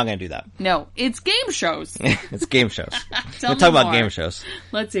 2020. I'm not going to do that. No, it's game shows. It's game shows. Tell We're talking about game shows.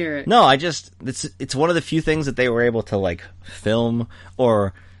 Let's hear it. No, it's one of the few things that they were able to film,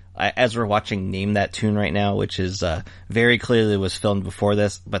 or as we're watching Name That Tune right now, which is very clearly was filmed before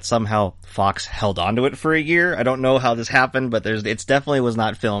this, but somehow Fox held onto it for a year. I don't know how this happened, but it's definitely was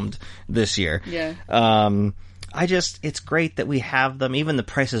not filmed this year. Yeah. It's great that we have them. Even The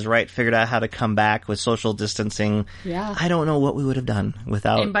Price is Right figured out how to come back with social distancing. Yeah. I don't know what we would have done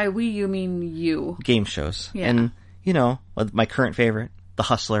without. And by we, you mean you. Game shows. Yeah. And, my current favorite, The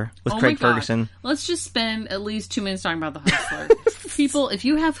Hustler with Oh Craig my God. Ferguson. Let's just spend at least 2 minutes talking about The Hustler. People, if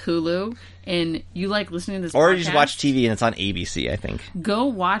you have Hulu and you like listening to this Or podcast, you just watch TV and it's on ABC, I think. go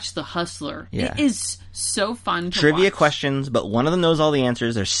watch The Hustler. Yeah. It is so fun to Trivia watch. questions, but one of them knows all the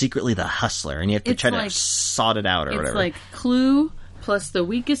answers. They're secretly the hustler, and you have to It's try like- to sort it out or It's whatever. like Clue plus The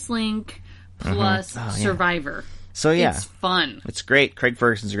Weakest Link plus Oh, yeah. Survivor. So yeah, It's fun. it's great. Craig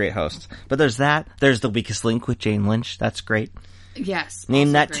Ferguson's a great host. But there's that. There's The Weakest Link with Jane Lynch. That's great. Yes. Name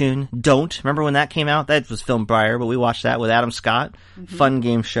also That great. Tune. Don't. Remember when that came out? That was filmed prior, but we watched that with Adam Scott. Mm-hmm. Fun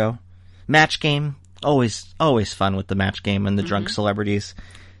game show. Match Game. Always fun with the match game and the drunk Mm-hmm. celebrities.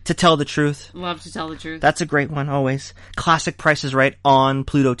 To Tell the Truth. Love to tell the truth. That's a great one, always. Classic Price is Right on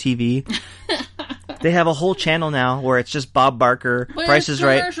Pluto TV. They have a whole channel now where it's just Bob Barker, But Price it's is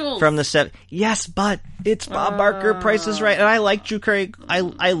Right commercials. from the set. Yes, but it's Bob Barker, Price is Right, and I like Drew Carey.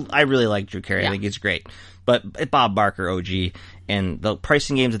 I really like Drew Carey. Yeah. I think he's great. But Bob Barker, OG, and the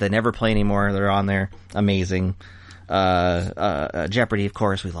pricing games that they never play anymore, they're on there. Amazing. Jeopardy, of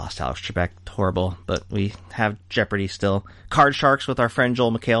course, we lost Alex Trebek. Horrible, but we have Jeopardy still. Card Sharks with our friend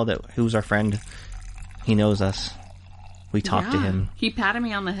Joel McHale, who's our friend. He knows us. We talked to Yeah. him. He patted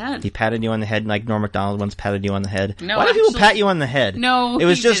me on the head. He patted you on the head like Norm Macdonald once patted you on the head. No, Why do people actually- pat you on the head? No, it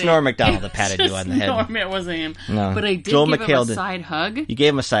was he just didn't. Norm Macdonald It that was patted you just on the head. Norm, it wasn't him. No. But I did Joel give McHale him a did. side hug. You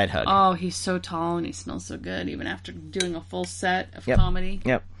gave him a side hug. Oh, he's so tall and he smells so good, even after doing a full set of Yep. comedy.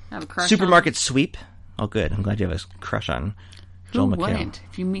 Yep. I have a crush Supermarket Sweep. Oh, good. I'm glad you have a crush on on Joel Who McHale. wouldn't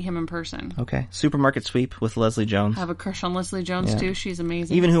if you meet him in person? Okay. Supermarket Sweep with Leslie Jones. I have a crush on Leslie Jones Yeah. too. She's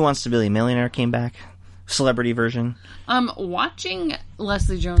amazing. Even Who Wants to Be a Millionaire came back. Celebrity version. Watching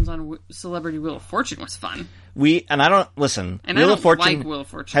Leslie Jones on Celebrity Wheel of Fortune was fun. And I don't, listen, And I Wheel don't of Fortune like Wheel of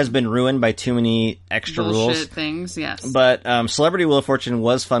Fortune. has been ruined by too many extra Bullshit rules. things, yes. But Celebrity Wheel of Fortune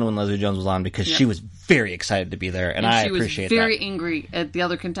was fun when Leslie Jones was on because Yep. she was very excited to be there, and I appreciate she was very that. angry at the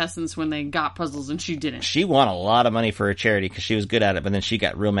other contestants when they got puzzles and she didn't. She won a lot of money for her charity because she was good at it, but then she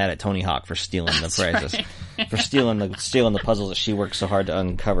got real mad at Tony Hawk for stealing the prizes, for stealing the puzzles that she worked so hard to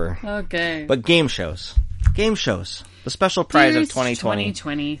uncover. Okay. But game shows, the special prize of Dearest 2020.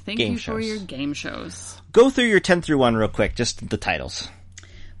 2020. Thank game you for shows. your game shows. Go through your 10 through 1 real quick, just the titles.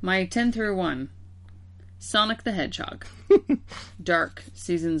 My 10 through 1. Sonic the Hedgehog. Dark,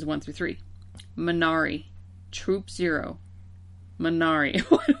 seasons 1 through 3. Minari. Troop Zero. Minari.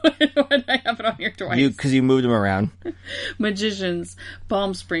 Why did I have it on here twice? Because you moved them around. Magicians.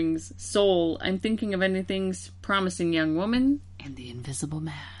 Palm Springs. Soul. I'm Thinking of Anything's Promising Young Woman. And The Invisible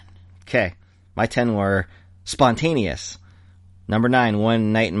Man. Okay. My 10 were Spontaneous. Number 9,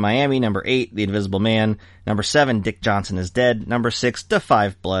 One Night in Miami. Number 8, The Invisible Man. Number 7, Dick Johnson is Dead. Number 6, Da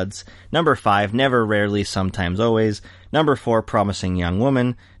Five Bloods. Number 5, Never, Rarely, Sometimes, Always. Number 4, Promising Young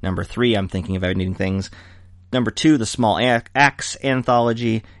Woman. Number 3, I'm Thinking of Anything Things. Number 2, The Small Axe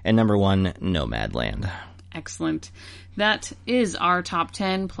Anthology. And number 1, Nomadland. Excellent. That is our top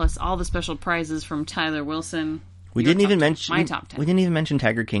 10 plus all the special prizes from Tyler Wilson. We Your didn't top even 10. mention my top 10. We didn't even mention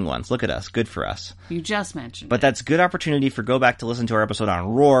Tiger King once. Look at us. Good for us. You just mentioned But it. that's good opportunity for go back to listen to our episode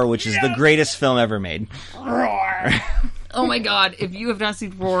on Roar, which is the greatest film ever made. Roar. Oh my god, if you have not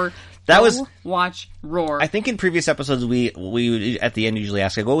seen Roar, That was watch Roar. I think in previous episodes we at the end usually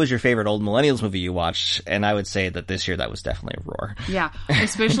ask like, what was your favorite old millennials movie you watched? And I would say that this year that was definitely Roar. Yeah,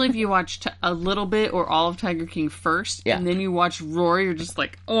 especially if you watch a little bit or all of Tiger King first, Yeah. and then you watch Roar, you're just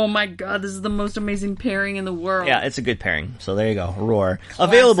like, oh my god, this is the most amazing pairing in the world. Yeah, it's a good pairing. So there you go, Roar.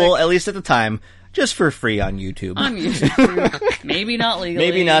 Available, at least at the time, just for free on YouTube. On YouTube. Maybe not legally.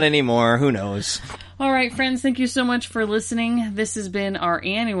 Maybe not anymore. Who knows? All right, friends, thank you so much for listening. This has been our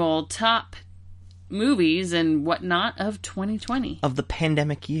annual top movies and whatnot of 2020. Of the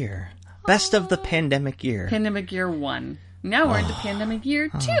pandemic year. Best of the pandemic year. Pandemic year 1. Now we're into pandemic year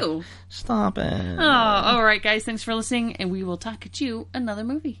 2. Stop it. Oh, all right, guys. Thanks for listening, and we will talk at you another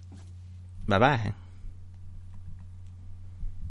movie. Bye-bye.